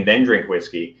eat and then drink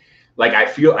whiskey, like I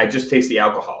just taste the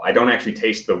alcohol. I don't actually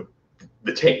taste the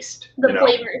taste. The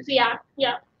flavors, yeah.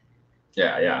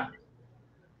 Yeah.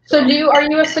 So are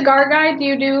you a cigar guy? Do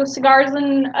you do cigars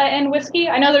and whiskey?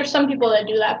 I know there's some people that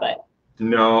do that, but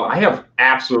no, I have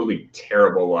absolutely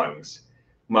terrible lungs.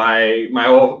 My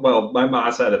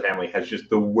mom's side of the family has just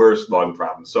the worst lung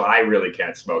problems, so I really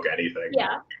can't smoke anything.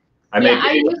 Yeah. I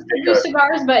used to do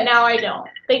cigars, but now I don't.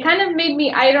 They kind of made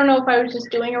me. I don't know if I was just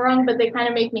doing it wrong, but they kind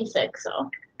of make me sick.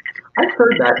 So I've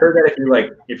heard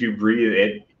that if you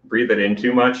breathe it in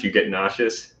too much, you get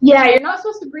nauseous. Yeah, you're not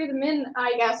supposed to breathe them in,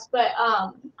 I guess, but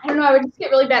I don't know. I would just get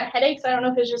really bad headaches. I don't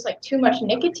know if it's just like too much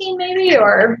nicotine, maybe,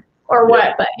 or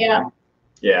what. But yeah.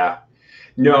 Yeah.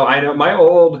 No, I know my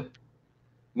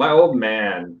old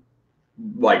man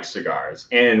liked cigars,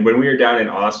 and when we were down in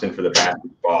Austin for the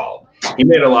basketball, he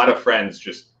made a lot of friends,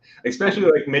 just especially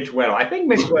like Mitch Weddle. I think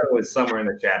Mitch Weddle was somewhere in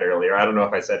the chat earlier. I don't know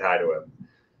if I said hi to him,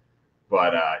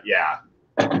 but yeah,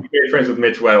 he made friends with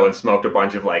Mitch Weddle and smoked a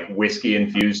bunch of like whiskey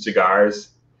infused cigars,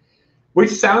 which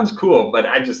sounds cool, but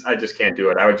I just can't do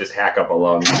it. I would just hack up a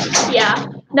lung. Yeah,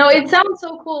 no, it sounds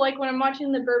so cool. Like when I'm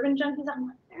watching the Bourbon Junkies, I'm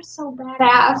like, they're so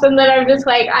badass, and then I'm just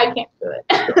like, I can't do it.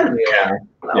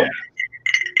 Yeah.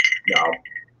 No,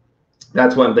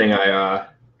 that's one thing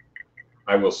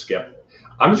I will skip.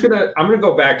 I'm gonna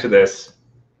go back to this.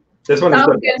 This one is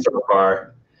good so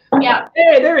far. Yeah.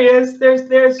 Hey, there he is. There's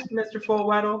Mr. Full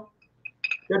Weddle.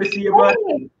 Good to see you, bud.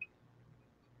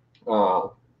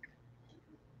 Oh.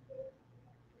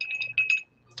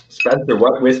 Spencer,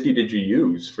 what whiskey did you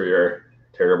use for your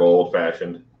terrible old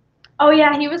fashioned? Oh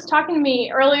yeah, he was talking to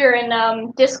me earlier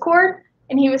in Discord,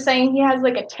 and he was saying he has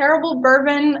like a terrible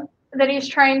bourbon that he's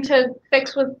trying to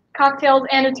fix with cocktails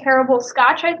and a terrible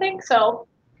scotch, I think. So.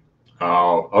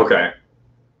 Oh, okay.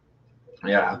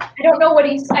 Yeah. I don't know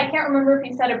I can't remember if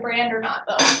he said a brand or not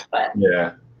though, but.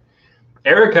 Yeah.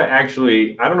 Erica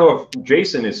actually, I don't know if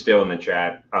Jason is still in the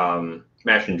chat,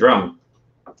 Mash and Drum,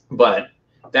 but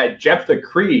that Jephthah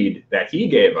Creed that he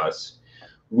gave us,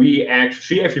 she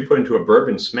actually put into a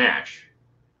bourbon smash.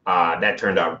 That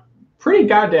turned out pretty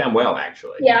goddamn well,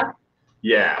 actually. Yeah.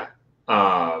 Yeah.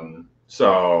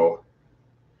 So,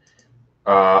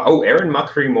 oh, Aaron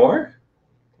Muckery Moore.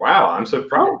 Wow, I'm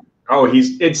surprised. Oh, he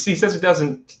says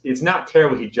it's not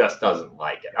terrible. He just doesn't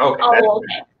like it. Okay. Oh,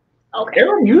 okay. Okay.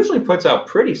 Aaron usually puts out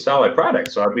pretty solid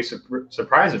products, so I'd be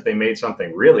surprised if they made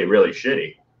something really, really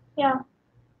shitty. Yeah.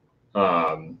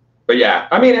 But yeah,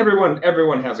 I mean,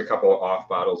 everyone has a couple of off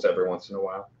bottles every once in a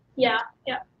while. Yeah.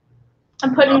 Yeah.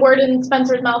 I'm putting word in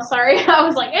Spencer's mouth. Sorry, I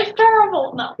was like, it's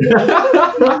terrible. No, he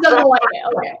doesn't like it.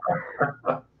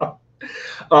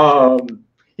 Okay.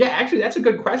 Yeah, actually, that's a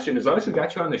good question. As long as we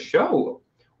got you on the show,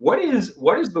 what is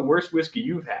the worst whiskey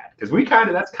you've had? Because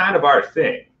that's kind of our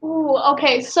thing. Ooh,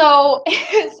 okay. So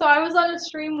I was on a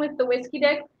stream with the Whiskey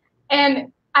Dick,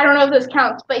 and I don't know if this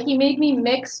counts, but he made me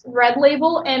mix Red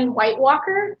Label and White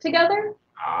Walker together.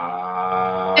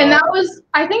 And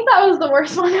I think that was the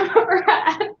worst one I've ever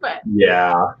had. But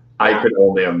yeah, I could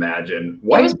only imagine. It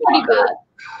was pretty bad.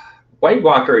 White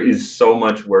Walker is so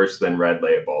much worse than Red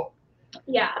Label.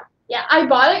 Yeah. Yeah, I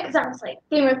bought it because I was like,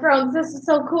 Game of Thrones, this is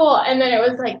so cool. And then it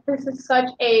was like, this is such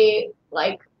a,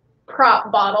 like,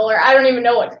 prop bottle, or I don't even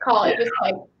know what to call it. Yeah. Just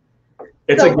like,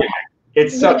 it's a gimmick.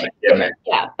 It's such a gimmick.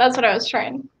 Yeah, that's what I was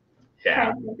trying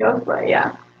to go for,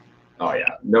 yeah. Oh,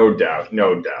 yeah, no doubt,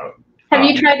 no doubt. Have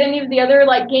you tried any of the other,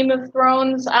 like, Game of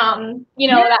Thrones,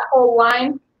 that whole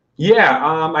line?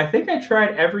 Yeah, I think I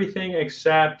tried everything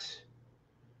except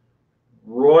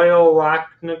Royal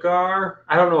Lochnagar.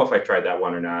 I don't know if I tried that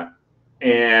one or not.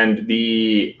 And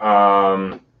the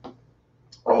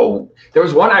there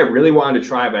was one I really wanted to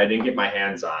try, but I didn't get my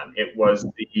hands on. It was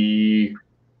the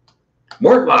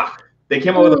Mortlach. They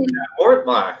came out with a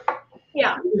Mortlach.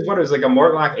 Yeah. It was like a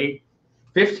Mortlach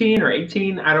 15 or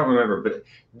 18. I don't remember, but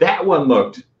that one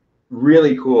looked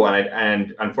really cool,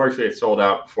 and unfortunately it sold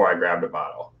out before I grabbed a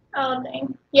bottle. Oh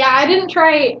dang. Yeah, I didn't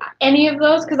try any of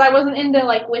those because I wasn't into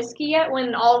like whiskey yet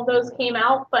when all of those came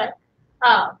out, but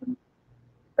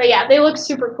yeah, they look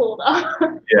super cool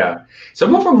though. Yeah,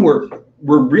 some of them were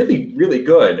really, really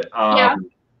good. Yeah.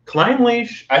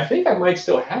 Kleinleash, I think I might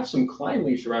still have some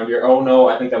Kleinleash around here. Oh no,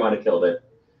 I think I might have killed it.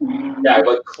 Yeah,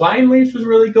 but Kleinleash was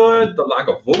really good. The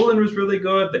Lagavulin was really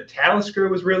good. The Talisker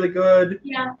was really good.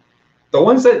 Yeah. The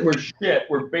ones that were shit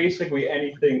were basically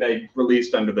anything they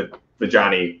released under the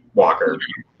Johnnie Walker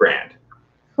brand.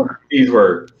 These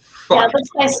were fucking.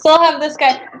 Yeah, I still have this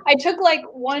guy. I took like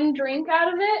one drink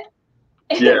out of it.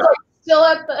 And Yeah. it's like still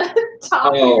at the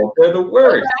top. Oh, they're the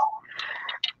worst.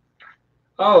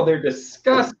 Oh, they're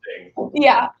disgusting.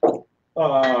 Yeah.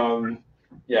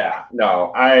 Yeah,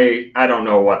 no, I don't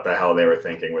know what the hell they were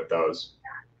thinking with those.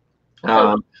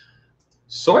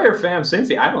 Sawyer Fam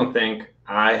Cincy, I don't think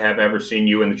I have ever seen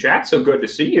you in the chat, so good to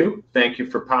see you. Thank you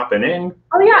for popping in.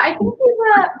 Oh yeah, I think he's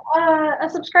a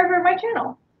subscriber of my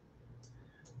channel.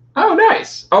 Oh,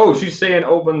 nice. Oh, she's saying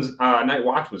Oben's Night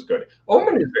Watch was good.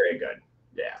 Oben is very good.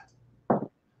 Yeah.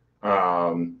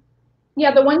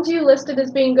 Yeah, the ones you listed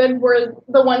as being good were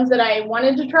the ones that I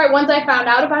wanted to try. Once I found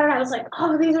out about it, I was like,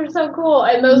 oh, these are so cool.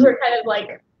 And those were kind of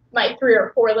like my 3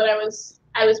 or 4 that I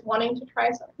was wanting to try.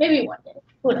 So maybe one day.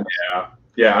 Who knows? Yeah.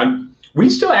 Yeah. We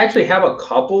still actually have a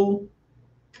couple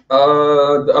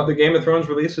of the Game of Thrones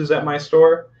releases at my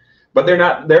store, but they're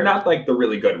not like the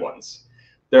really good ones.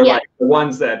 They're like the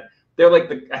ones that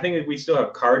I think we still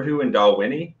have Cardew and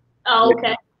Dalwhinnie. Oh,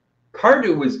 okay.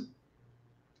 Cardew was,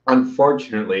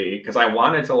 unfortunately, because I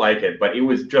wanted to like it, but it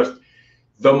was just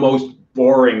the most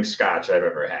boring scotch I've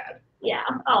ever had. Yeah.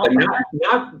 Oh,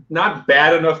 not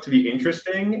bad enough to be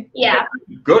interesting. Yeah.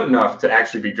 Good enough to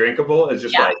actually be drinkable. It's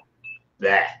just like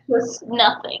that. Just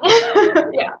nothing.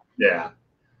 Yeah. Yeah.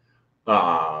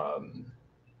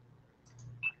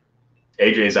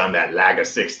 AJ's on that Lager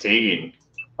 16.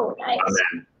 Oh, nice.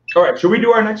 All right. Should we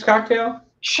do our next cocktail?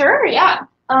 Sure. Yeah.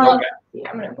 Okay. Yeah,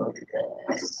 I'm gonna look at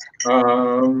this.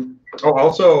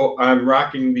 Also, I'm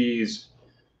rocking these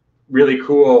really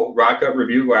cool Rotgut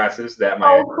review glasses that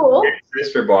my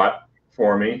sister bought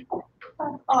for me.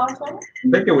 That's awesome.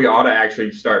 I'm thinking we ought to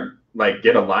actually start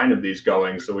get a line of these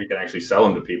going so we can actually sell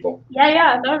them to people.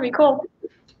 Yeah, that would be cool.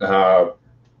 Yeah.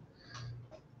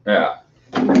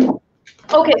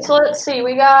 Okay, so let's see.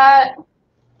 We got.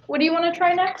 What do you want to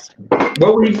try next?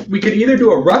 Well, we could either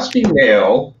do a Rusty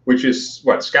Nail, which is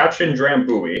Scotch and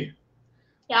Drambuie.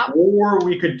 Yeah. Or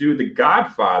we could do the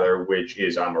Godfather, which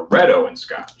is Amaretto and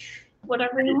Scotch.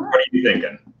 Whatever you want. What are you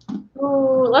thinking?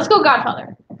 Ooh, let's go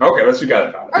Godfather. Okay, let's do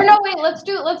Godfather. Or no, wait, let's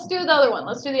do the other one.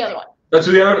 Let's do the other one. Let's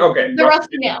do the other one? Okay. The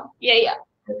Rusty Nail. Yeah.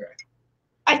 Okay.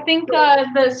 I think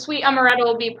the sweet Amaretto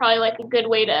will be probably like a good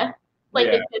way to a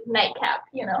good nightcap,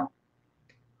 you know.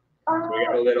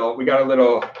 We got a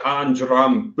little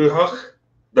Andrambuch.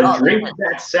 The drink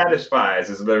that satisfies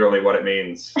is literally what it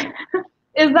means.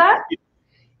 Is that?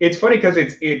 It's funny because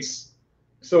it's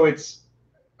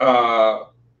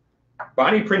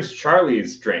Bonnie Prince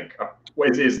Charlie's drink.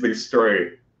 Is the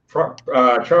story.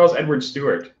 Charles Edward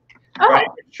Stuart. Oh. Bonnie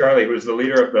Prince Charlie, who was the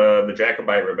leader of the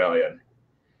Jacobite rebellion.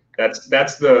 At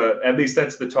least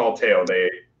that's the tall tale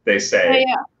they say. Oh,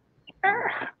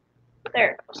 yeah.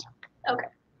 There it goes. Okay.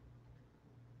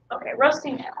 Okay,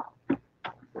 rusty nail.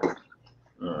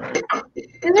 All right.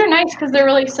 These are nice because they're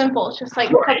really simple. It's just like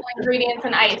a couple ingredients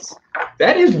and ice.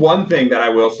 That is one thing that I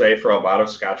will say for a lot of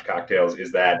Scotch cocktails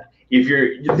is that if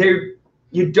you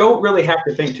don't really have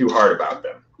to think too hard about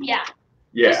them. Yeah.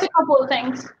 Yeah. Just a couple of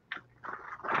things.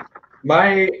 If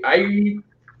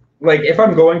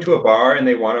I'm going to a bar and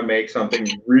they want to make something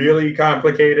really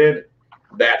complicated,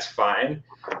 that's fine.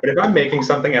 But if I'm making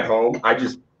something at home, I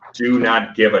just do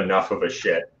not give enough of a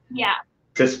shit. Yeah.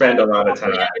 To spend a lot of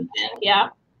time. Yeah.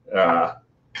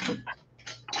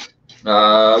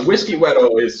 Whiskey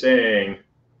Weddle is saying,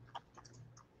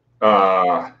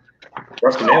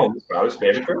 Rusty Nail is about his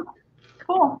favorite drink.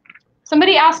 Cool.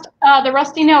 Somebody asked the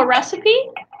Rusty Nail recipe.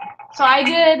 So I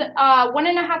did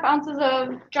 1.5 ounces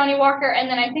of Johnnie Walker, and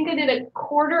then I think I did a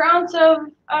 1/4 ounce of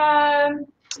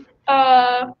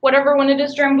whatever one it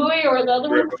is, Drambuie or the other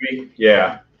one.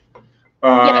 Yeah.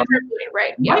 Yeah, Drambuie,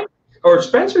 right? Yeah. Or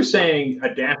Spencer's saying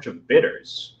a dash of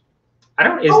bitters.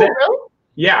 Really?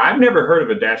 Yeah, I've never heard of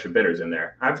a dash of bitters in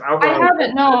there. I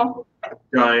haven't, no.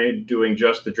 Doing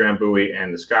just the Drambuie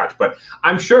and the Scotch, but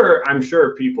I'm sure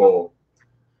people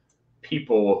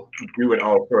do it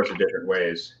all sorts of different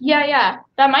ways. Yeah,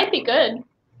 that might be good.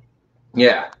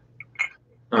 Yeah.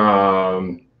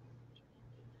 Oh,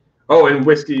 and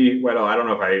Whiskey Weddle, I don't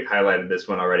know if I highlighted this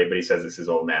one already, but he says this is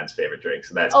old man's favorite drink,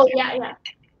 so that's cute.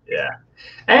 Yeah.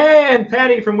 And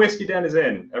Patty from Whiskey Den is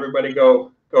in. Everybody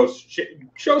go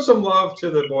show some love to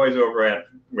the boys over at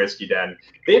Whiskey Den.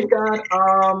 They've got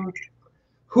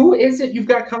who is it you've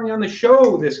got coming on the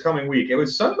show this coming week? It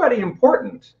was somebody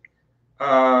important.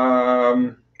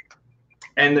 And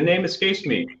the name escapes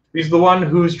me. He's the one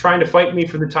who's trying to fight me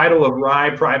for the title of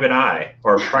Rye Private Eye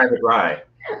or Private Rye.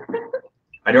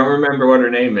 I don't remember what her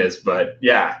name is, but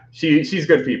yeah, she's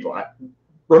good people.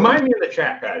 Remind me in the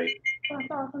chat, Patty. That's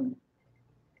awesome.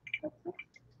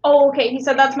 Oh, okay. He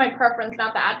said that's my preference,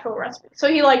 not the actual recipe.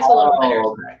 So he likes a little bitter.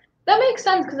 Okay. That makes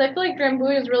sense because I feel like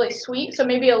Drambuie is really sweet, so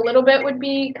maybe a little bit would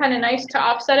be kind of nice to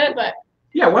offset it. But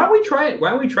yeah, why don't we try it? Why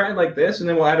don't we try it like this, and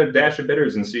then we'll add a dash of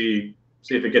bitters and see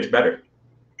if it gets better.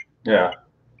 Yeah.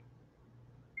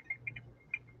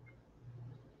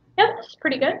 Yeah, that's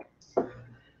pretty good.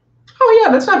 Oh yeah,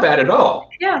 that's not bad at all.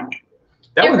 Yeah.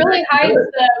 It really hides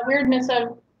the weirdness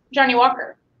of Johnnie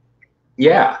Walker.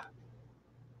 Yeah.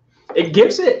 It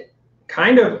gives it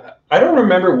kind of, I don't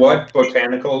remember what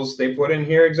botanicals they put in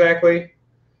here exactly.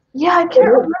 Yeah, I can't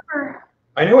remember.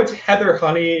 I know it's heather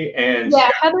honey and... Yeah,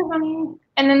 heather honey.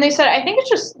 And then they said, I think it's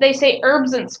just, they say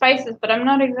herbs and spices, but I'm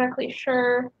not exactly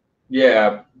sure.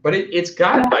 Yeah, but it's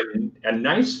got a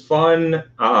nice fun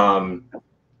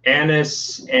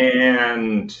anise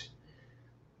and...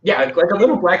 Yeah, like a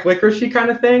little black licorice-y kind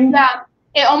of thing. Yeah.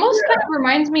 It almost kind of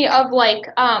reminds me of like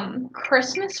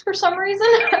Christmas for some reason.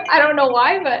 I don't know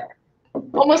why, but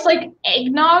almost like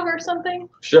eggnog or something.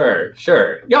 Sure.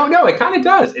 No, it kind of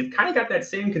does. It kind of got that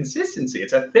same consistency.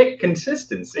 It's a thick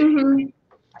consistency. Mm-hmm.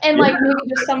 And like maybe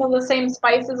just some of the same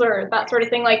spices or that sort of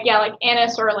thing. Like, yeah, like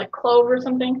anise or like clove or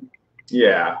something.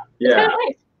 Yeah. It's kind of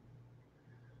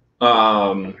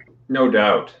nice. No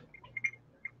doubt.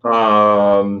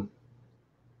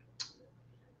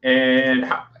 And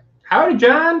howdy,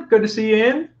 John. Good to see you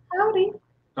in. Howdy.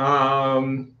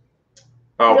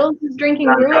 Bill's is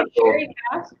drinking brewing cherry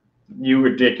cask. You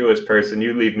ridiculous person.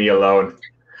 You leave me alone.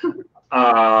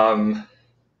 That's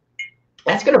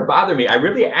going to bother me. I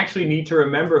really actually need to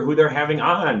remember who they're having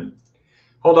on.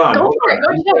 Hold on. Go check.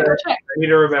 I need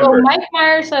to remember. So Mike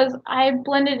Meyer says, I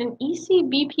blended an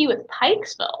ECBP with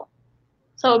Pikesville.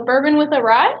 So bourbon with a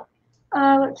rye?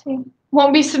 Let's see.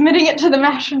 Won't be submitting it to the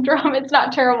mash and drum. It's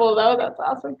not terrible, though. That's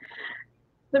awesome.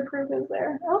 The proof is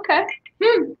there. Okay.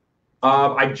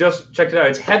 I just checked it out.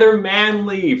 It's Heather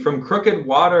Manley from Crooked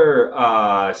Water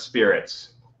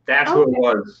Spirits. That's who it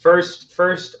was. First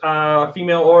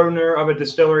female owner of a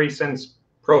distillery since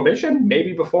Prohibition,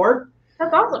 maybe before.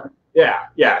 That's awesome.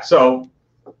 Yeah. So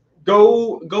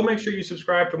go make sure you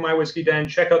subscribe to My Whiskey Den.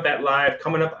 Check out that live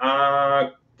coming up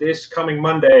this coming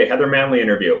Monday, Heather Manley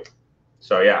interview.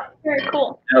 So yeah. Very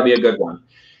cool. That'll be a good one.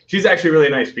 She's actually really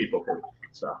nice people too.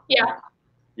 So yeah.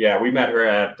 Yeah, we met her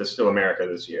at Distill America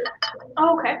this year. So.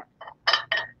 Oh, okay.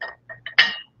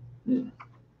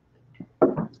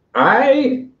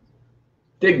 I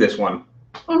dig this one.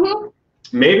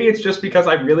 Maybe it's just because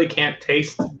I really can't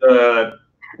taste the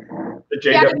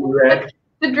JW Red.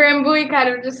 The Drambuie kind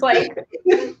of just like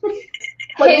hangs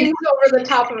over the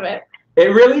top of it. It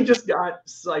really just got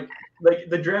like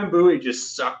the Drambuie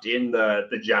just sucked in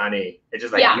the Johnnie. It's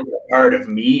just like you're a part of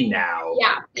me now.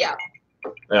 Yeah.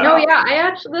 No, yeah. I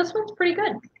actually this one's pretty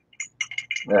good.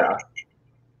 Yeah.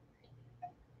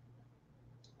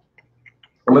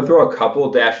 I'm gonna throw a couple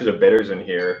dashes of bitters in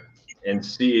here and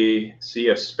see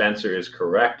if Spencer is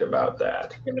correct about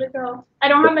that. Give it a go. I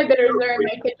don't have my bitters there in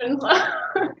my kitchen,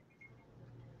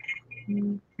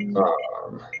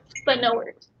 but no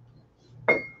worries.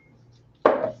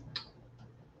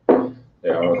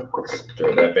 Yeah, let's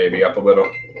stir that baby up a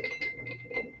little.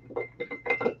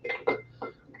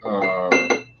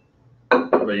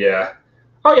 But yeah.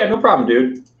 Oh yeah, no problem,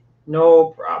 dude. No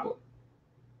problem.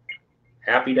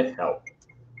 Happy to help.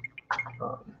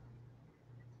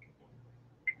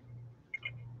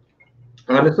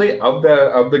 Honestly, of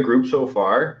the group so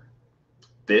far,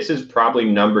 this is probably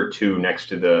number 2 next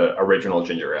to the original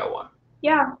ginger ale one.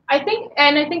 Yeah, I think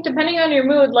depending on your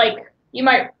mood, like you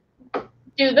might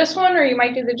do this one or you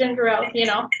might do the ginger ale, you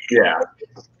know. Yeah.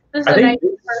 This is a nice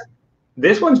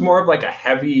this one's more of like a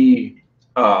heavy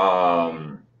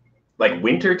like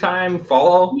wintertime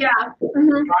fall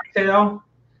cocktail.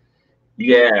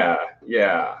 Yeah.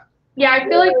 Yeah, I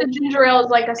feel like the ginger ale is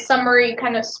like a summery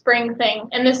kind of spring thing,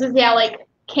 and this is like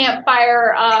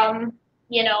campfire,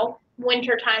 you know,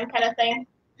 wintertime kind of thing.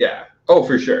 Yeah. Oh,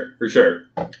 for sure.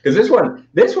 Because this one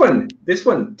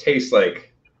tastes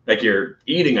like you're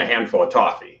eating a handful of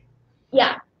toffee.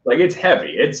 Yeah. Like it's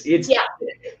heavy. It's yeah.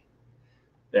 Thick.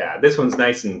 Yeah. This one's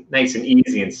nice and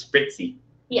easy and spritzy.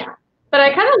 Yeah, but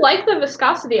I kind of like the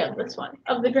viscosity of this one,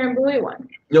 of the Drambuie one.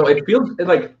 No, it feels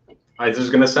like. This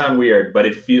is gonna sound weird, but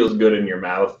it feels good in your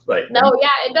mouth. Like no, yeah,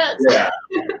 it does.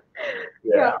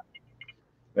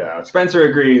 Yeah. Spencer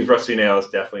agrees. Rusty Nail is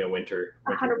definitely a winter.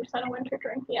 100% a winter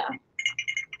drink. Yeah,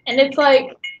 and it's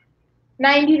like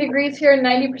 90 degrees here and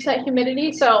 90%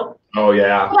 humidity. So. Oh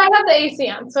yeah. But I have the AC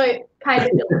on, so it kind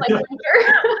of feels like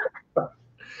winter.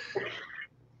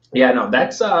 Yeah, no,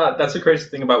 that's the crazy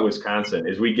thing about Wisconsin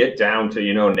is we get down to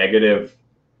negative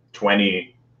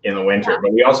 20 in the winter,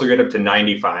 but we also get up to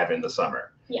 95 in the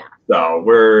summer. Yeah. So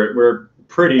we're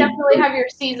pretty. Definitely have your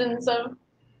seasons of.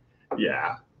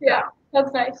 Yeah. Yeah,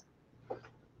 that's nice.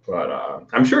 But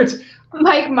I'm sure it's.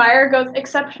 Mike Meyer goes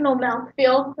exceptional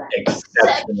mouthfeel.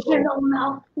 Exceptional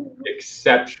mouthfeel.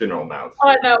 Exceptional mouthfeel.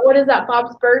 Oh no, what is that?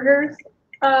 Bob's Burgers.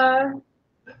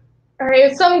 Or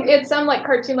it's some like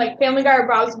cartoon like Family Guy or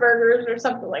Bob's Burgers or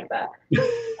something like that.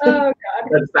 Oh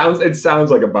god. It sounds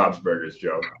like a Bob's Burgers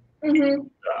joke. Mm-hmm.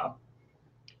 Yeah.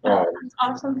 That's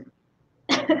awesome.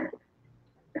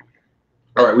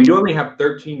 All right, we do only have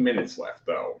 13 minutes left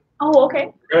though. Oh, okay.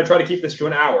 We're gonna try to keep this to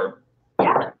an hour.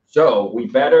 Yeah. So we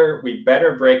better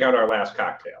break out our last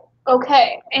cocktail.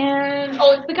 Okay, and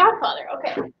it's the Godfather.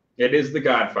 Okay. It is the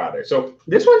Godfather. So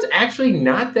this one's actually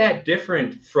not that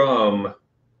different from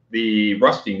the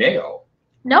Rusty Nail.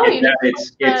 No,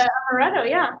 it's amaretto,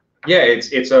 yeah. Yeah,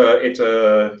 it's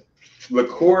a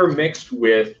liqueur mixed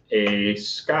with a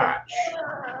scotch.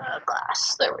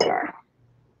 Glass. There we are.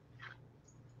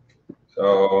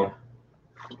 So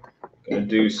gonna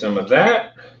do some of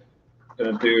that. I'm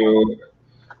gonna do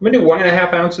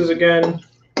 1.5 ounces again.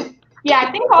 Yeah,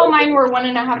 I think all mine were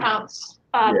 1.5 ounce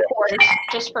pours,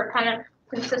 just for kind of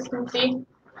consistency.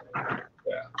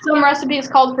 Yeah. Some recipes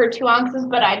called for 2 ounces,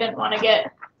 but I didn't want to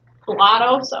get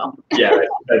gelato, so. Yeah,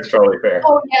 that's totally fair.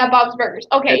 Oh yeah, Bob's Burgers.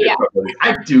 Okay, yeah.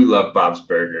 I do love Bob's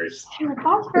Burgers. Dude,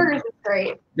 Bob's Burgers is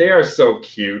great. They are so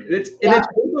cute. It's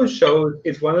one of those shows.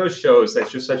 It's one of those shows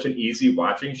that's just such an easy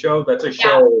watching show. That's a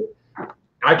show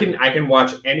I can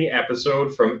watch any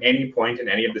episode from any point in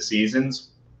any of the seasons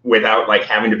without like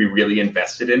having to be really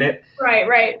invested in it.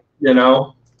 Right. You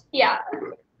know? Yeah.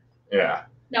 Yeah.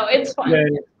 No, it's fun.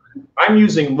 I'm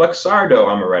using Luxardo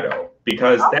Amaretto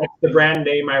because that's the brand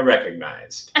name I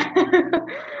recognized.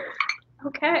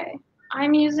 Okay.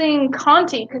 I'm using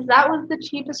Conti because that was the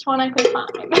cheapest one I could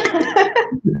find.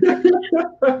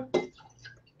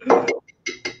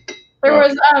 There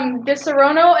was Di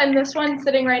Serono and this one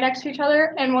sitting right next to each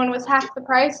other, and one was half the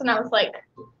price, and I was like,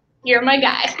 "You're my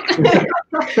guy."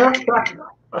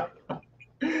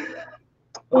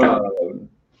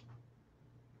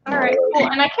 All right, cool.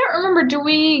 And I can't remember. Do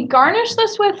we garnish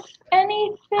this with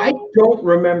anything? I don't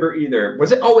remember either.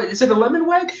 Was it? Oh, is it a lemon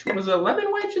wedge? Was it a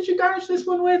lemon wedge that you garnished this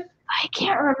one with? I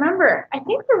can't remember. I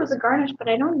think there was a garnish, but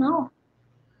I don't know.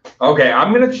 Okay,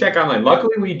 I'm gonna check online.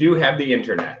 Luckily, we do have the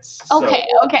internet. So. Okay,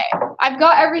 okay. I've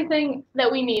got everything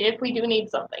that we need if we do need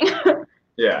something.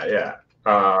 Yeah.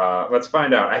 Let's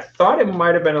find out. I thought it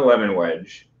might have been a lemon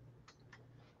wedge.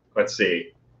 Let's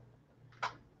see.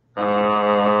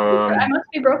 I must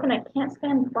be broken. I can't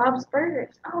stand Bob's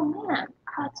Burgers. Oh man,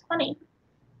 that's funny.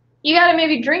 You gotta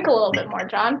maybe drink a little bit more,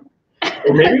 John.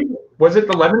 Or maybe was it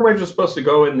the lemon wedge was supposed to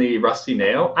go in the rusty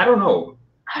nail? I don't know.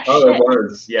 Oh, it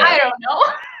was. Yeah. I don't know.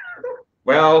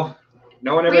 Well,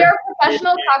 no one ever. We are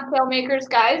professional cocktail makers,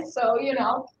 guys. So you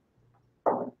know.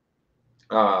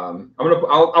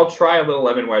 I'll try a little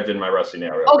lemon wedge in my rusty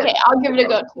nail. Okay, I'll give it a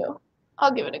go too.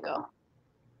 I'll give it a go.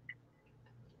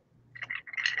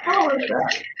 Oh, look at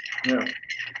that. Yeah.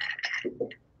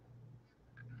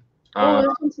 Oh,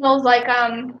 this one smells like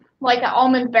an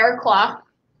almond bear claw.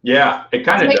 Yeah, it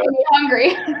kind of does. Making me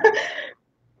hungry.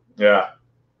 Yeah.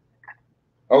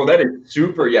 Oh, that is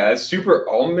super. Yeah, it's super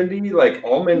almondy, like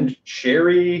almond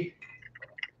cherry.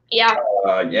 Yeah.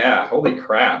 Yeah. Holy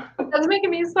crap. That's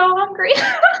making me so hungry.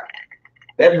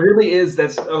 That really is.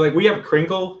 That's like we have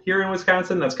Kringle here in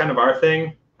Wisconsin. That's kind of our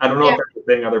thing. I don't know if that's a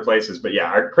thing other places, but yeah,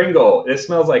 our Kringle. It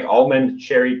smells like almond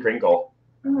cherry Kringle.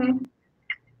 Mm-hmm.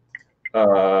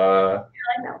 Oh,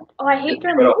 I hate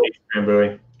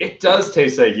Drambuie. It does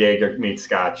taste like Jaeger meets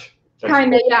Scotch.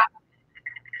 Kind of, yeah.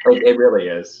 It really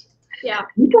is. Yeah.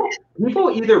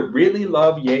 People either really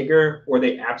love Jaeger or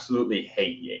they absolutely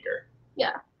hate Jaeger.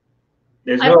 Yeah.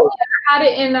 I've never had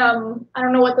it in I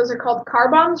don't know what those are called,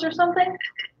 car bombs or something.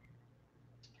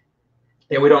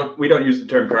 Yeah, we don't use the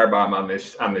term car bomb on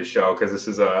this show because this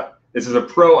is a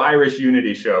pro Irish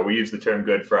unity show. We use the term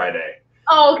Good Friday.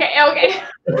 Oh, okay.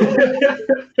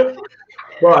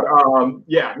 But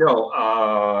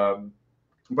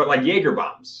but like Jaeger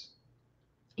bombs.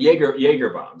 Jaeger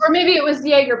bombs. Or maybe it was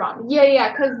Jaeger bomb.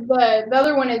 Yeah, because the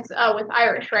other one is with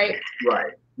Irish, right?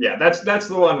 Right. Yeah, that's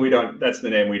the one that's the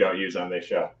name we don't use on this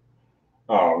show.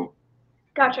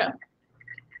 Gotcha.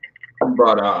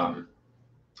 But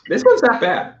this one's not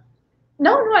bad.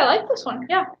 No, I like this one.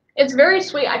 Yeah. It's very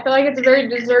sweet. I feel like it's a very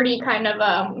desserty kind of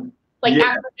after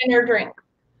dinner drink.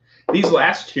 These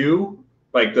last two,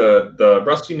 like the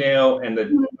Rusty Nail and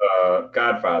the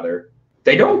Godfather,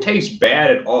 they don't taste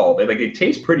bad at all. They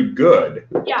taste pretty good.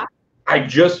 Yeah. I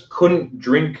just couldn't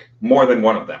drink more than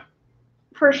one of them.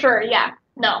 For sure, yeah.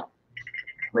 No.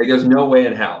 Like there's no way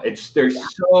in hell. They're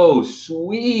so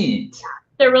sweet.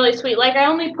 They're really sweet. Like I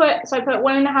put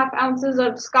 1.5 ounces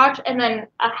of Scotch and then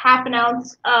a half an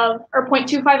ounce of, or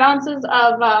 0.25 ounces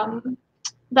of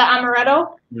the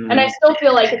amaretto, and I still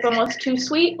feel like it's almost too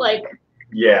sweet. Like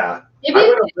yeah, maybe I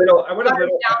went a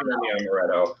little down on the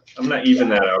amaretto. I'm gonna even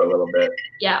that out a little bit.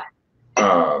 Yeah.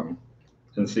 And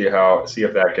see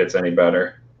if that gets any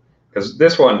better. Because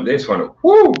this one,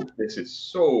 whoo, this is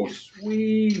so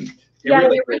sweet.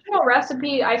 The original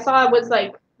recipe I saw was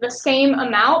like the same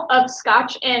amount of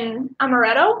Scotch and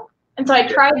amaretto, and so I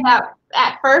tried that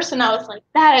at first, and I was like,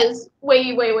 that is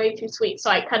way, way, way too sweet. So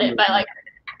I cut it by like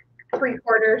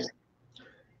 3/4.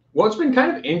 Well, it's been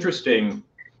kind of interesting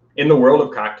in the world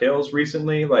of cocktails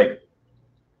recently. Like,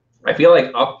 I feel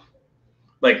like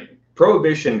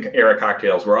Prohibition era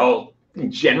cocktails were all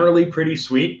generally pretty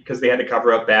sweet because they had to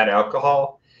cover up bad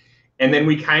alcohol. And then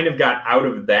we kind of got out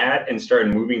of that and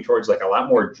started moving towards like a lot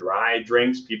more dry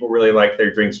drinks. People really like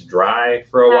their drinks dry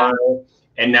for a while.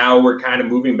 And now we're kind of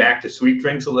moving back to sweet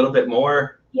drinks a little bit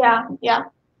more. Yeah.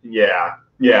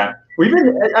 We've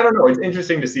been, I don't know, it's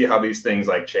interesting to see how these things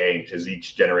like change as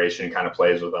each generation kind of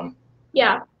plays with them.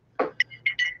 Yeah.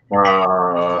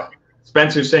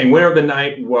 Spencer's saying winner of the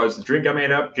night was the drink I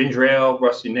made up. Ginger ale,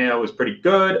 Rusty Nail was pretty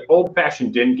good. Old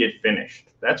Fashioned didn't get finished.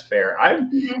 That's fair.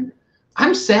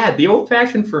 I'm sad. The Old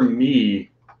Fashioned for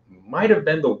me might have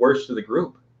been the worst of the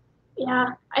group. Yeah,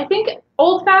 I think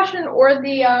Old Fashioned or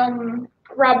the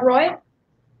Rob Roy.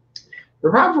 The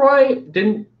Rob Roy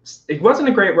it wasn't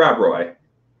a great Rob Roy,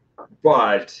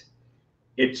 but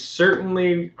it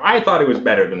certainly, I thought it was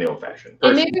better than the Old Fashioned.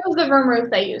 And maybe it was the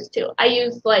vermouth I used too. I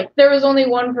used there was only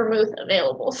one vermouth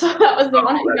available, so that was the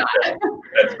one I got.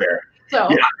 That's fair. So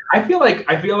yeah, I feel like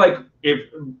if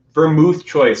vermouth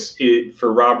choice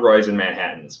for Rob Roy's and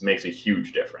Manhattans makes a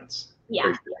huge difference. Yeah.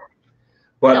 Sure.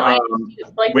 But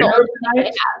winner of the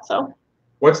night, so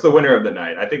what's the winner of the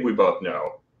night? I think we both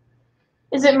know.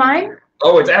 Is it mine?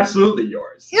 Oh, it's absolutely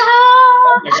yours. Yeah.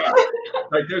 Oh my God.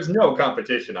 Like there's no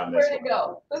competition on this. Where to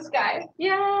go? This guy.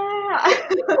 Yeah.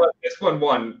 This one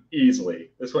won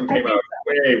easily. This one came out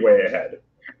way, way ahead.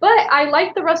 But I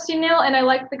like the Rusty Nail and I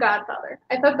like the Godfather.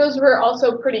 I thought those were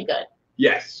also pretty good.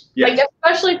 Yes. Like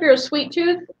especially if you're a sweet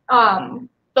tooth,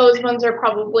 those ones are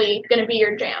probably going to be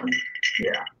your jam.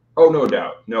 Yeah. Oh, no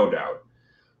doubt. No doubt.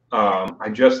 I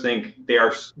just think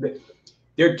they're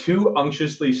too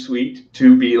unctuously sweet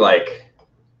to be like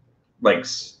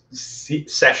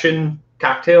session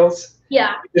cocktails.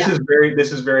 Yeah. This is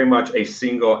very much a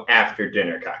single after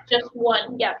dinner cocktail. Just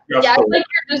one. Yeah. It's like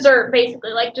your dessert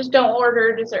basically. Like just don't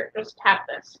order dessert. Just have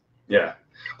this. Yeah.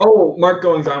 Oh, Mark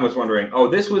Goings On was wondering. Oh,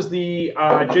 this was the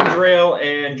ginger ale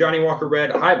and Johnnie Walker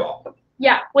Red highball.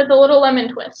 Yeah, with a little lemon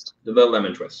twist. The little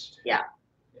lemon twist. Yeah.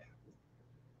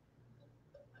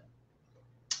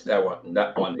 That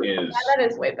one is. Yeah, that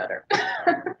is way better.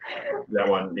 That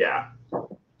one, yeah.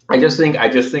 I just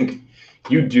think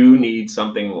you do need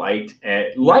something light,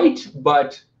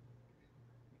 but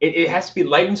it has to be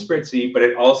light and spritzy, but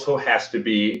it also has to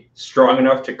be strong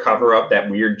enough to cover up that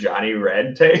weird Johnnie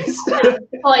Red taste.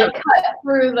 Like cut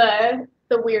through the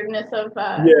weirdness of.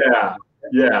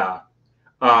 Yeah.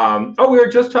 Oh, we were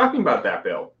just talking about that,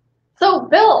 Bill. So,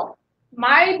 Bill,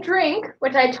 my drink,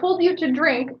 which I told you to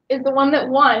drink, is the one that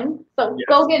won. So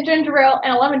go get ginger ale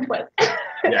and a lemon twist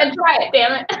and try it.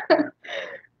 Damn it.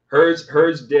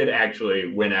 Hers did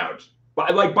actually win out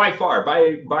by far,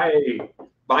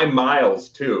 by miles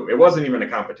too. It wasn't even a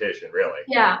competition, really.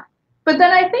 Yeah, but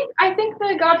then I think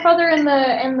the Godfather and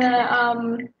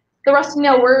the Rusty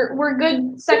Nail were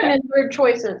good second and third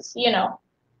choices. You know.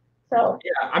 So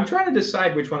yeah, I'm trying to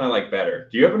decide which one I like better.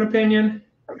 Do you have an opinion?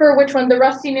 For which one, the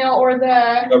Rusty Nail or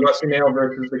the Rusty Nail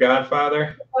versus the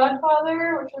Godfather?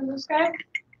 Godfather, which one's this guy?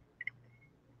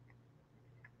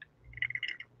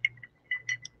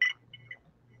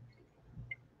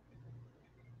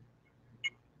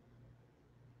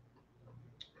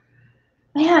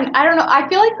 Man, I don't know. I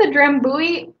feel like the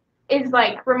Drambuie is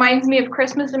like reminds me of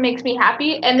Christmas and makes me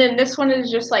happy, and then this one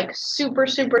is just like super,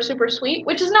 super, super sweet,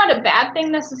 which is not a bad thing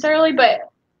necessarily, but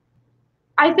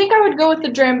I think I would go with the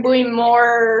Drambuie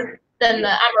more than the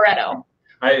Amaretto.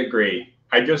 I agree.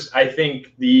 I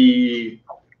think the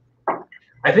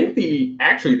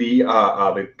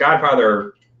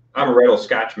Godfather Amaretto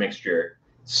Scotch mixture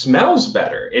smells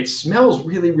better. It smells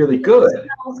really, really good. It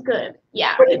smells good.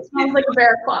 Yeah, but it smells like a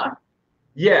bear claw.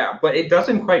 Yeah, but it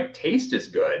doesn't quite taste as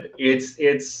good. It's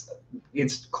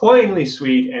cloyingly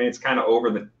sweet and it's kind of over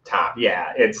the top.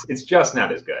 Yeah, it's just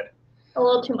not as good. A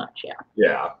little too much, yeah.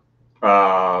 Yeah.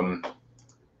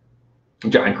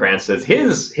 John Krantz says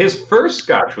his first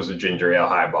Scotch was a ginger ale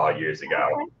highball years ago.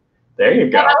 Okay. There you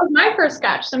go. Yeah, that was my first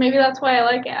Scotch, so maybe that's why I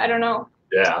like it. I don't know.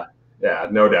 Yeah,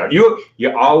 no doubt. You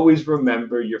always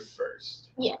remember your first.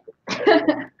 Yeah.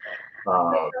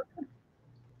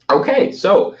 Okay,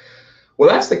 so. Well,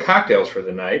 that's the cocktails for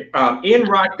the night. In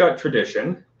Rotgut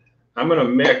tradition, I'm going to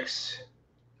mix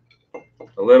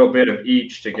a little bit of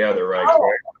each together right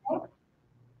quick.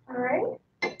 All right.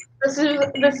 This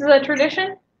is a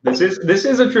tradition? This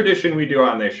is a tradition we do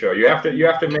on this show. You have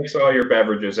to mix all your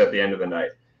beverages at the end of the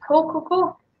night.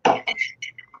 Cool. I've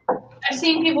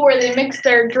seen people where they mix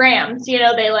their drams. You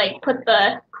know, they like put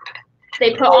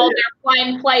all their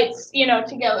flying flights, you know,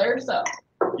 together. So.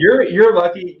 You're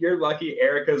lucky.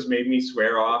 Erica's made me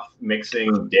swear off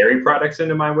mixing dairy products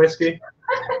into my whiskey.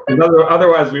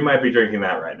 Otherwise, we might be drinking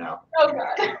that right now. Oh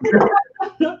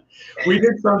God. We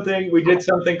did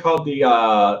something called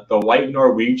the White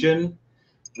Norwegian,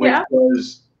 which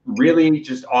was really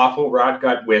just awful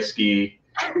Rotgut whiskey,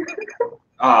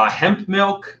 hemp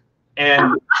milk,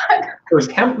 and it was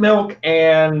hemp milk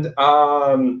and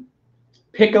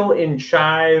pickle and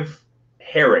chive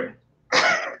herring.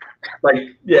 Like,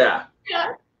 yeah.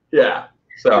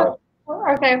 So.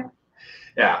 Okay.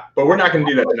 Yeah, but we're not going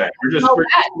to do that tonight. We're just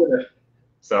gonna.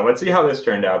 So let's see how this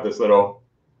turned out. This little.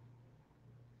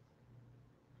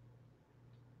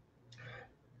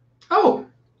 Oh.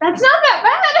 That's not that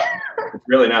bad. It's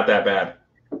really not that bad.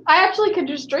 I actually could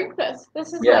just drink this.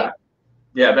 This is like.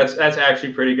 Yeah, that's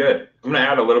actually pretty good. I'm gonna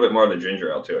add a little bit more of the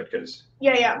ginger ale to it because.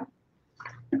 Yeah.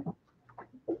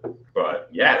 But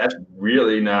yeah, that's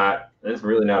really not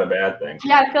a bad thing.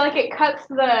 Yeah, I feel like it cuts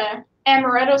the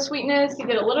amaretto sweetness. You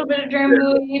get a little bit of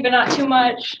Drambuie, but not too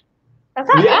much. That's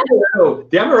not bad.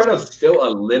 The amaretto's still a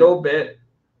little bit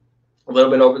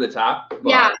over the top.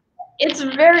 Yeah, it's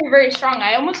very, very strong.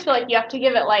 I almost feel like you have to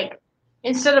give it like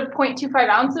instead of 0.25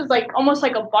 ounces, like almost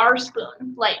like a bar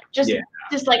spoon, like just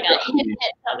like a hint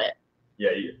of it.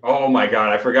 Yeah. Oh my God,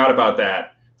 I forgot about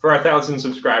that. For our 1,000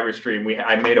 subscriber stream,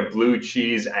 I made a blue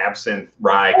cheese absinthe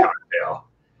rye cocktail.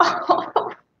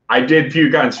 Oh. I did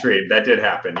puke on stream. That did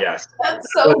happen. Yes. That's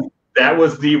so. That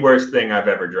was the worst thing I've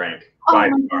ever drank by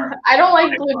far. I don't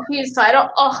like blue cheese, so I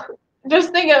don't. Oh,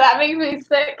 just think of that makes me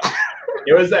sick.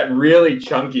 It was that really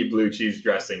chunky blue cheese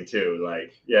dressing too.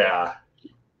 Like, yeah.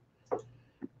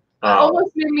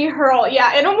 Almost made me hurl.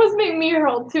 Yeah, it almost made me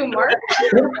hurl too, Mark.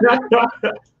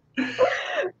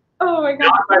 Oh my God.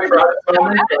 Not my proudest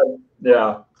moment, but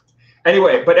yeah.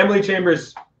 Anyway, but Emily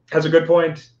Chambers has a good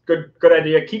point. Good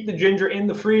idea. Keep the ginger in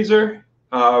the freezer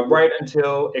right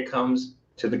until it comes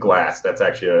to the glass. That's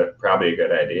actually probably a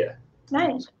good idea.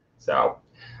 Nice. So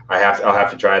I'll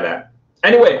have to try that.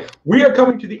 Anyway, we are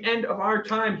coming to the end of our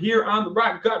time here on the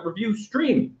Rotgut Review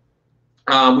stream.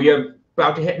 We are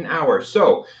about to hit an hour.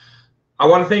 So I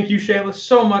want to thank you, Shayla,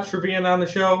 so much for being on the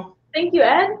show. Thank you,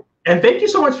 Ed. And thank you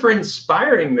so much for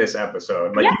inspiring this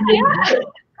episode. Like, yeah.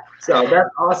 So that's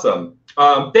awesome.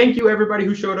 Thank you, everybody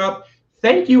who showed up.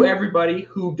 Thank you, everybody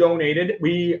who donated.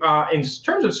 We, in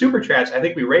terms of super chats, I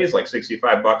think we raised like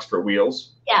 $65 for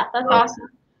Wheels. Yeah, that's awesome.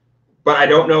 But I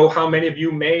don't know how many of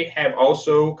you may have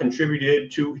also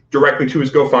contributed directly to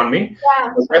his GoFundMe.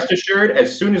 Yeah. But rest assured,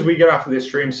 as soon as we get off of this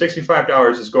stream,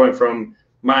 $65 is going from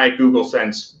my Google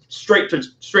Sense straight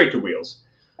to Wheels.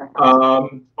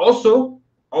 Also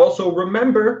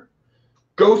remember,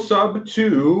 go sub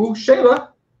to Shayla.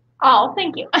 Oh,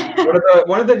 thank you.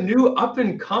 one of the new up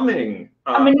and coming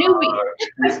I'm a newbie.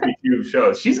 Whiskey Cube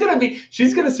shows. She's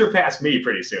gonna surpass me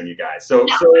pretty soon, you guys. So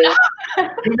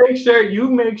you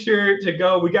make sure to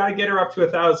go. We gotta get her up to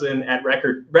 1,000 at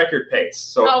record pace.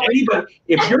 So anybody,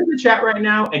 if you're in the chat right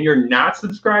now and you're not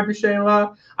subscribed to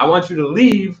Shayla, I want you to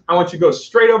leave. I want you to go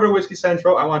straight over to Whisky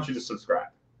Central. I want you to subscribe.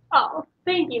 Oh,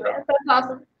 thank you, man. That's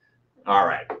awesome. All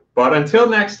right. But until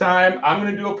next time, I'm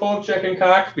going to do a pull, check, and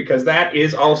cock because that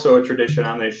is also a tradition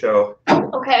on this show.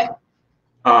 Okay.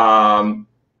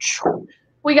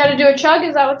 We got to do a chug.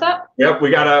 Is that what's up? Yep. We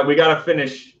gotta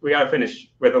finish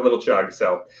with a little chug.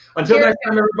 So until next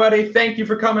time, everybody, thank you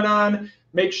for coming on.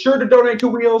 Make sure to donate to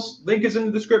Wheels. Link is in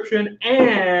the description,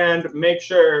 and make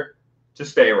sure to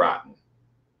stay rotten.